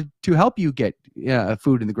work hard to help you get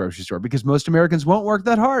food in the grocery store, because most Americans won't work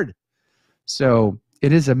that hard. So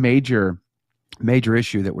it is a major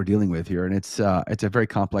issue that we're dealing with here, and it's a very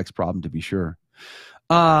complex problem, to be sure.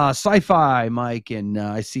 Sci-fi, Mike, and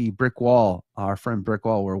I see Brick Wall, our friend Brick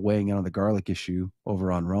Wall, we're weighing in on the garlic issue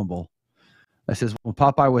over on Rumble. That says, well,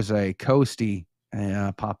 Popeye was a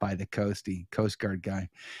Popeye the Coastie, Coast Guard guy.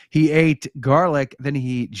 He ate garlic, then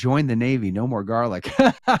he joined the Navy. No more garlic.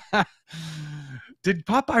 Did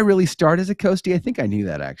Popeye really start as a Coastie? I think I knew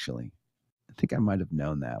that, actually. I think I might have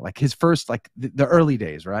known that. Like his first, like the early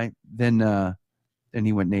days, right? Then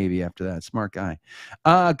he went Navy after that. Smart guy.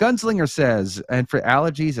 Gunslinger says, and for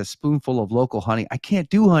allergies, a spoonful of local honey. I can't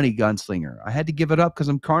do honey, Gunslinger. I had to give it up because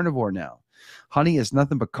I'm carnivore now. Honey is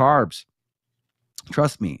nothing but carbs.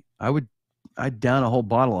 Trust me, I'd down a whole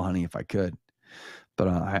bottle of honey if I could, but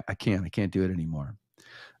I can't do it anymore.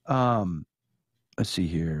 Let's see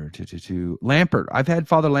here. Lampert. I've had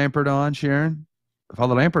Father Lampert on, Sharon.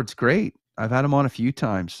 Father Lampert's great. I've had him on a few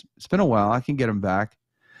times. It's been a while. I can get him back.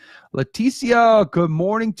 Leticia, good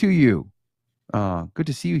morning to you. Good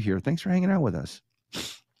to see you here. Thanks for hanging out with us.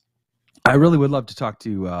 I really would love to talk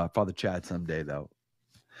to Father Chad someday, though.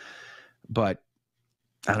 But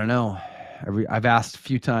I don't know. I've asked a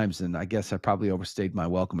few times, and I guess I probably overstayed my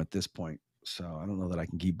welcome at this point. So I don't know that I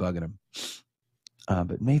can keep bugging him.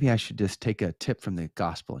 But maybe I should just take a tip from the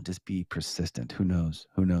gospel and just be persistent. Who knows?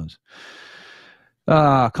 Who knows?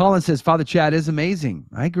 Colin says, Father Chad is amazing.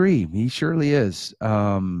 I agree. He surely is.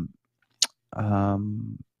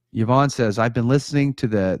 Yvonne says, I've been listening to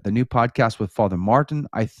the new podcast with Father Martin.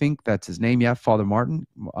 I think that's his name. Yeah, Father Martin.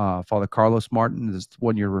 Father Carlos Martin is the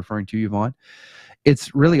one you're referring to, Yvonne.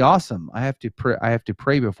 It's really awesome. I have to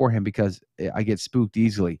pray before him because I get spooked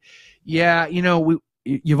easily. Yeah,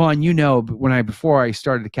 Yvonne, before I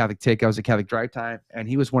started the Catholic Take, I was at Catholic Drive Time, and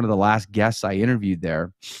he was one of the last guests I interviewed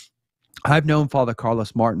there. I've known Father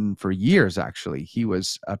Carlos Martin for years, actually. He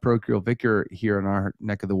was a parochial vicar here in our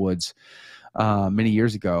neck of the woods many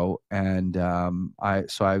years ago, and I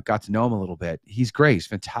got to know him a little bit. He's great. He's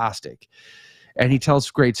fantastic. And he tells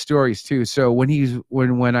great stories too. So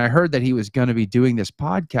when I heard that he was going to be doing this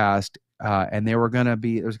podcast, and there was going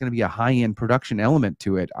to be a high-end production element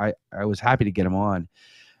to it, I was happy to get him on.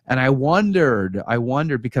 And I wondered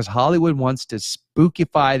because Hollywood wants to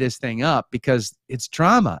spookify this thing up because it's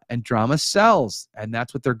drama, and drama sells, and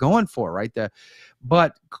that's what they're going for, right?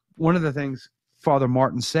 But one of the things Father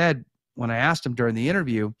Martin said when I asked him during the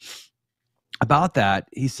interview about that,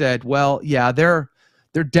 he said, well, yeah, they're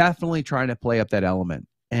definitely trying to play up that element.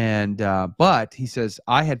 And but he says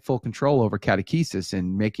I had full control over catechesis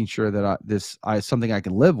and making sure that this is something I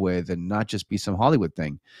can live with and not just be some Hollywood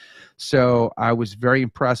thing. So I was very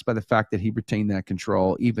impressed by the fact that he retained that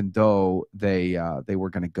control, even though they were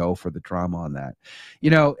going to go for the drama on that.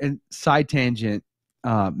 And side tangent,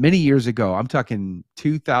 many years ago, I'm talking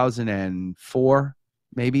 2004,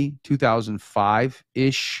 maybe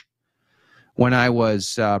 2005-ish, when I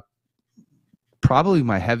was probably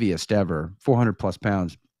my heaviest ever, 400 plus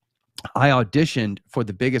pounds. I auditioned for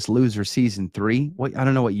The Biggest Loser season 3. I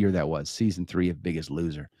don't know what year that was, season 3 of Biggest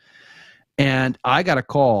Loser. And I got a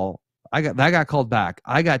call. I got called back.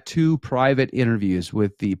 I got 2 private interviews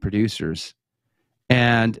with the producers,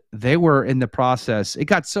 and they were in the process. It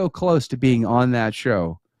got so close to being on that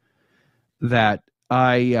show that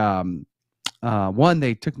they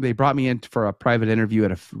brought me in for a private interview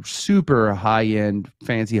at a super high-end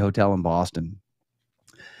fancy hotel in Boston.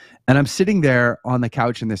 And I'm sitting there on the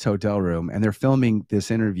couch in this hotel room, and they're filming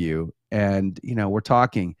this interview, and we're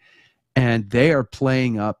talking. And they are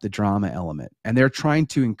playing up the drama element, and they're trying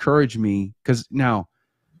to encourage me because now,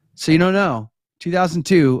 so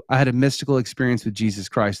 2002, I had a mystical experience with Jesus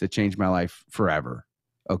Christ that changed my life forever.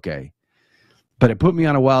 Okay. But it put me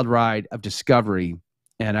on a wild ride of discovery,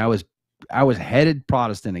 and I was headed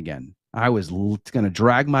Protestant again. I was going to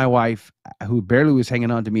drag my wife, who barely was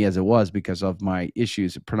hanging on to me as it was because of my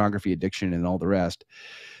issues of pornography addiction and all the rest,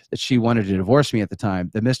 that she wanted to divorce me at the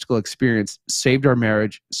time. The mystical experience saved our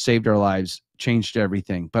marriage, saved our lives, changed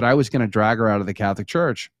everything. But I was going to drag her out of the Catholic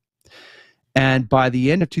Church. And by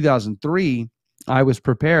the end of 2003, I was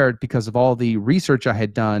prepared because of all the research I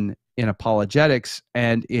had done in apologetics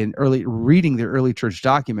and in reading the early church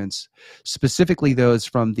documents, specifically those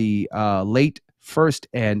from the late first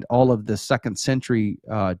and all of the second century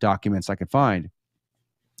documents I could find.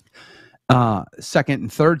 Second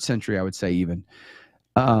and third century, I would say even.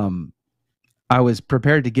 I was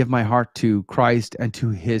prepared to give my heart to Christ and to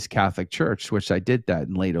his Catholic Church, which I did that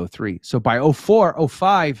in late 03. So by 04,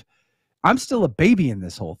 05, I'm still a baby in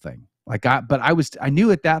this whole thing. I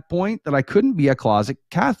knew at that point that I couldn't be a closet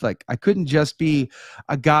Catholic. I couldn't just be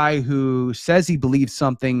a guy who says he believes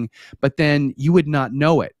something, but then you would not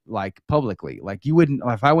know it, like publicly. Like you wouldn't,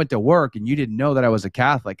 if I went to work and you didn't know that I was a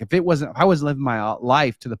Catholic, if I wasn't living my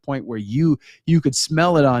life to the point where you could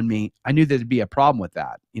smell it on me, I knew there'd be a problem with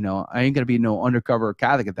that. I ain't gonna be no undercover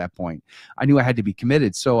Catholic at that point. I knew I had to be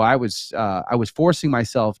committed. So I was forcing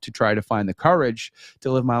myself to try to find the courage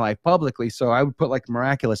to live my life publicly. So I would put like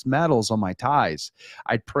miraculous medals on my ties.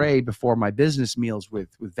 I'd pray before my business meals with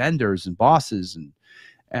vendors and bosses,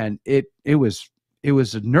 and it was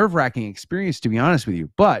a nerve-wracking experience, to be honest with you.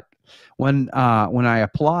 But when I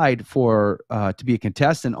applied for to be a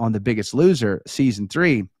contestant on The Biggest Loser season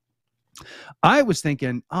 3, I was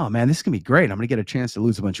thinking, oh man, this is gonna be great. I'm gonna get a chance to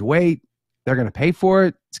lose a bunch of weight. They're gonna pay for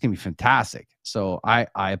it. It's gonna be fantastic. So I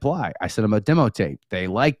applied. I sent them a demo tape. They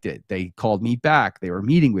liked it. They called me back. They were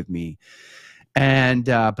meeting with me. And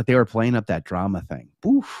but they were playing up that drama thing.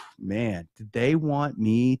 Oof, man, did they want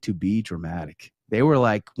me to be dramatic? They were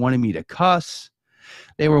like wanting me to cuss.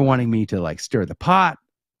 They were wanting me to like stir the pot.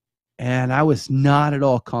 And I was not at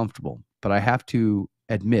all comfortable. But I have to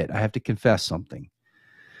admit, I have to confess something.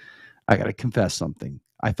 I got to confess something.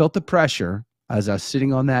 I felt the pressure as I was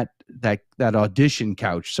sitting on that audition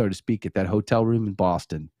couch, so to speak, at that hotel room in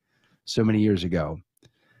Boston so many years ago.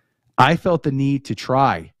 I felt the need to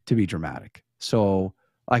try to be dramatic. So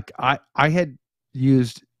like I had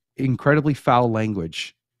used incredibly foul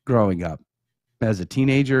language growing up as a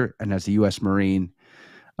teenager and as a U.S. Marine.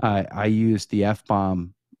 I used the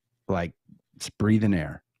F-bomb like breathing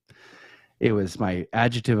air. It was my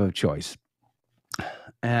adjective of choice.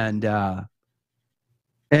 And at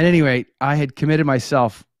any rate, I had committed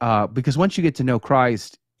myself because once you get to know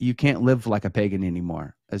Christ, you can't live like a pagan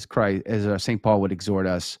anymore. As St. Paul would exhort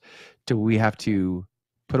us to, we have to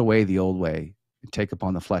put away the old way and take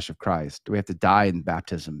upon the flesh of Christ. We have to die in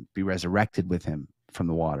baptism, be resurrected with him from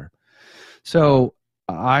the water. So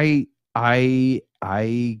I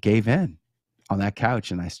gave in on that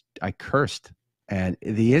couch, and I cursed. And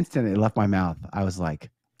the instant it left my mouth, I was like,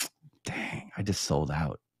 dang, I just sold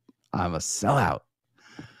out. I'm a sellout.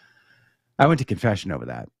 I went to confession over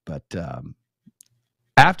that. But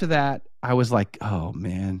after that, I was like, oh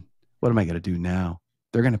man, what am I going to do now?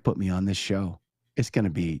 They're going to put me on this show. It's going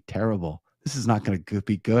to be terrible. This is not going to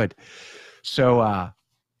be good. So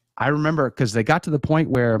I remember, because they got to the point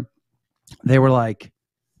where they were like,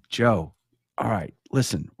 Joe, all right,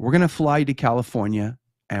 listen, we're going to fly you to California,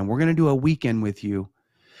 and we're going to do a weekend with you,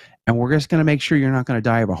 and we're just going to make sure you're not going to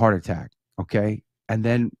die of a heart attack, okay? And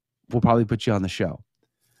then we'll probably put you on the show.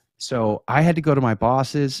 So I had to go to my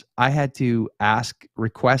bosses. I had to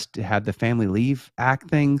request to have the family leave act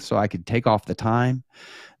thing so I could take off the time.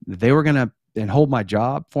 They were going to and hold my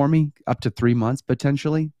job for me up to 3 months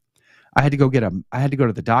potentially. I had to go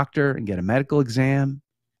to the doctor and get a medical exam.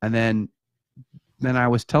 And then I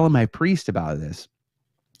was telling my priest about this.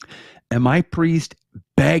 And my priest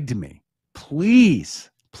begged me,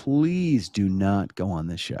 please do not go on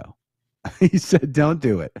this show. He said, don't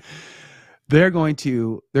do it. They're going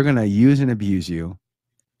to use and abuse you.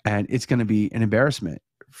 And it's going to be an embarrassment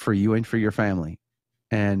for you and for your family.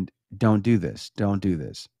 And don't do this. Don't do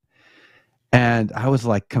this. And I was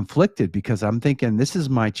like conflicted because I'm thinking this is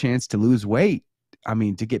my chance to lose weight. I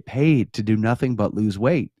mean, to get paid to do nothing but lose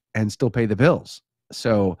weight and still pay the bills.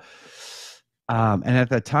 So, and at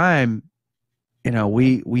that time, you know,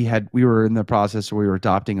 we were in the process where we were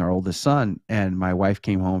adopting our oldest son, and my wife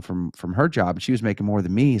came home from her job and she was making more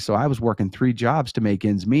than me. So I was working 3 jobs to make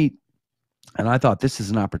ends meet. And I thought this is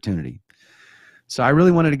an opportunity. So I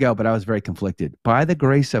really wanted to go, but I was very conflicted. By the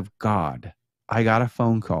grace of God, I got a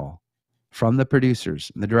phone call from the producers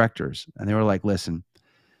and the directors, and they were like, listen,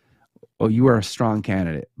 oh, you are a strong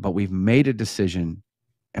candidate, but we've made a decision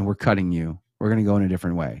and we're cutting you. We're going to go in a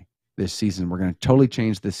different way this season. We're going to totally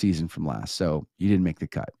change the season from last. So you didn't make the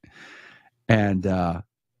cut. And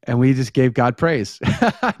we just gave God praise.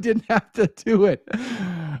 I didn't have to do it.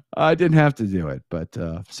 But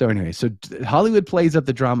so anyway, so Hollywood plays up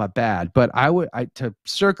the drama bad, but to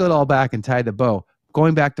circle it all back and tie the bow,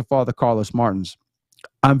 going back to Father Carlos Martins,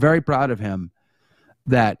 I'm very proud of him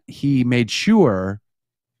that he made sure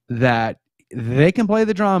that they can play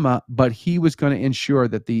the drama, but he was going to ensure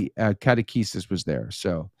that the catechesis was there.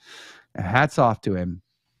 So hats off to him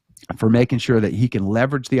for making sure that he can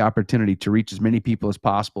leverage the opportunity to reach as many people as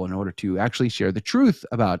possible in order to actually share the truth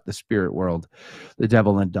about the spirit world, the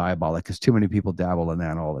devil and diabolic, because too many people dabble in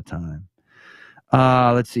that all the time.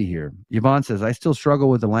 Let's see here. Yvonne says, I still struggle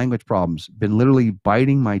with the language problems. Been literally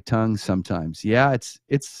biting my tongue sometimes. Yeah,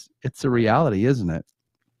 it's a reality, isn't it?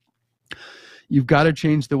 You've got to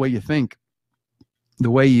change the way you think,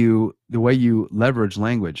 the way you leverage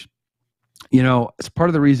language. You know, it's part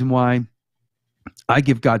of the reason why I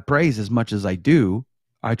give God praise as much as I do.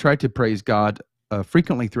 I try to praise God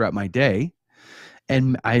frequently throughout my day.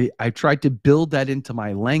 And I try to build that into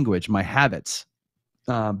my language, my habits.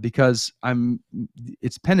 Because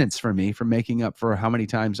it's penance for me for making up for how many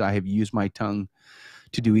times I have used my tongue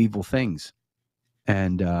to do evil things.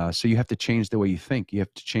 And so you have to change the way you think. You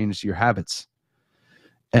have to change your habits.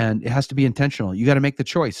 And it has to be intentional. You got to make the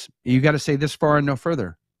choice. You got to say this far and no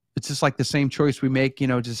further. It's just like the same choice we make, you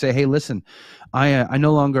know, to say, hey, listen, I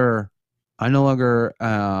no longer want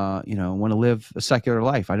to live a secular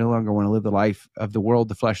life. I no longer want to live the life of the world,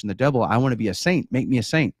 the flesh, and the devil. I want to be a saint. Make me a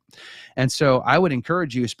saint. And so I would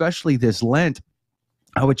encourage you, especially this Lent,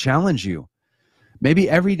 I would challenge you. Maybe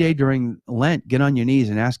every day during Lent, get on your knees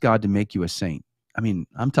and ask God to make you a saint. I mean,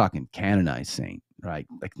 I'm talking canonized saint, right?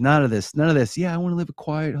 Like none of this. Yeah, I want to live a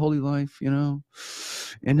quiet, holy life, you know,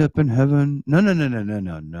 end up in heaven.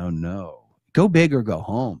 No. Go big or go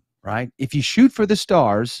home, right? If you shoot for the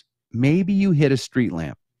stars, maybe you hit a street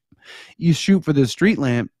lamp. You shoot for the street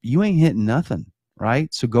lamp, you ain't hitting nothing,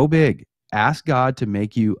 right? So go big. Ask God to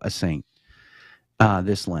make you a saint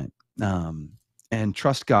this Lent, and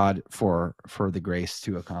trust God for the grace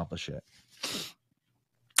to accomplish it.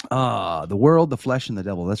 The world, the flesh, and the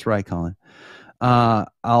devil. That's right, Colin.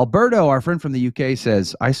 Alberto, our friend from the UK,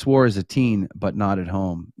 says, I swore as a teen, but not at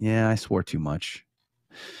home. Yeah, I swore too much.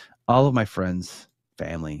 All of my friends,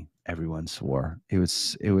 family, everyone swore.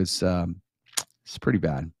 It's pretty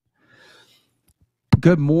bad.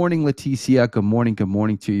 Good morning, Leticia. Good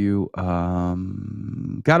morning to you.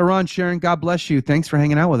 Gotta run, Sharon. God bless you. Thanks for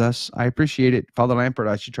hanging out with us. I appreciate it. Father Lampert,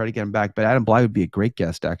 I should try to get him back, but Adam Bly would be a great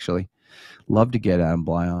guest, actually. Love to get Adam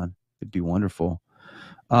Bly on. It'd be wonderful.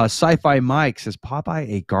 Sci-Fi Mike says, Popeye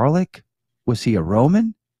ate garlic? Was he a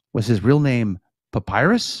Roman? Was his real name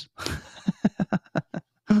Papyrus?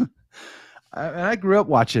 I grew up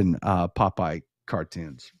watching Popeye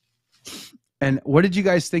cartoons. And what did you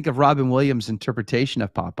guys think of Robin Williams' interpretation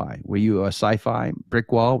of Popeye? Were you a sci-fi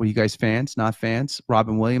brick wall? Were you guys fans, not fans?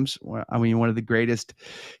 Robin Williams, I mean, one of the greatest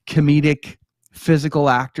comedic physical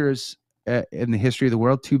actors in the history of the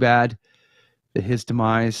world. Too bad that his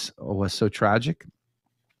demise was so tragic.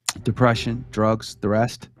 Depression, drugs, the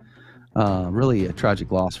rest. Really a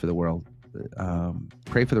tragic loss for the world.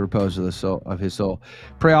 Pray for the repose of his soul.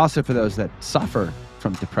 Pray also for those that suffer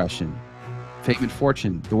from depression, fame and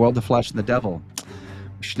fortune, the world, the flesh, and the devil.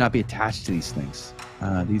 We should not be attached to these things.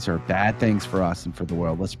 These are bad things for us and for the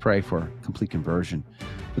world. Let's pray for complete conversion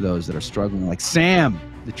for those that are struggling, like Sam.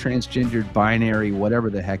 the transgendered binary, whatever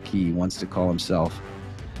the heck he wants to call himself,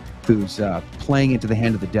 who's playing into the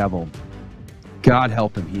hand of the devil. God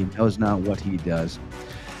help him. He knows not what he does.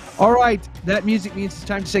 All right, that music means it's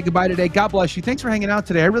time to say goodbye today. God bless you. Thanks for hanging out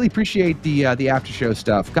today. I really appreciate the after show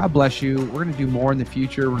stuff. God bless you. We're going to do more in the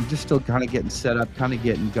future. We're just still kind of getting set up, kind of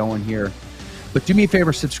getting going here. But do me a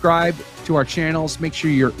favor, subscribe to our channels. Make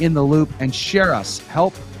sure you're in the loop and share us.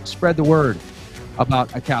 Help spread the word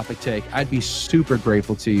about A Catholic Take. I'd be super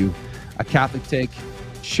grateful to you. A Catholic Take.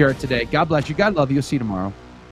 Share it today. God bless you. God love you. See you tomorrow.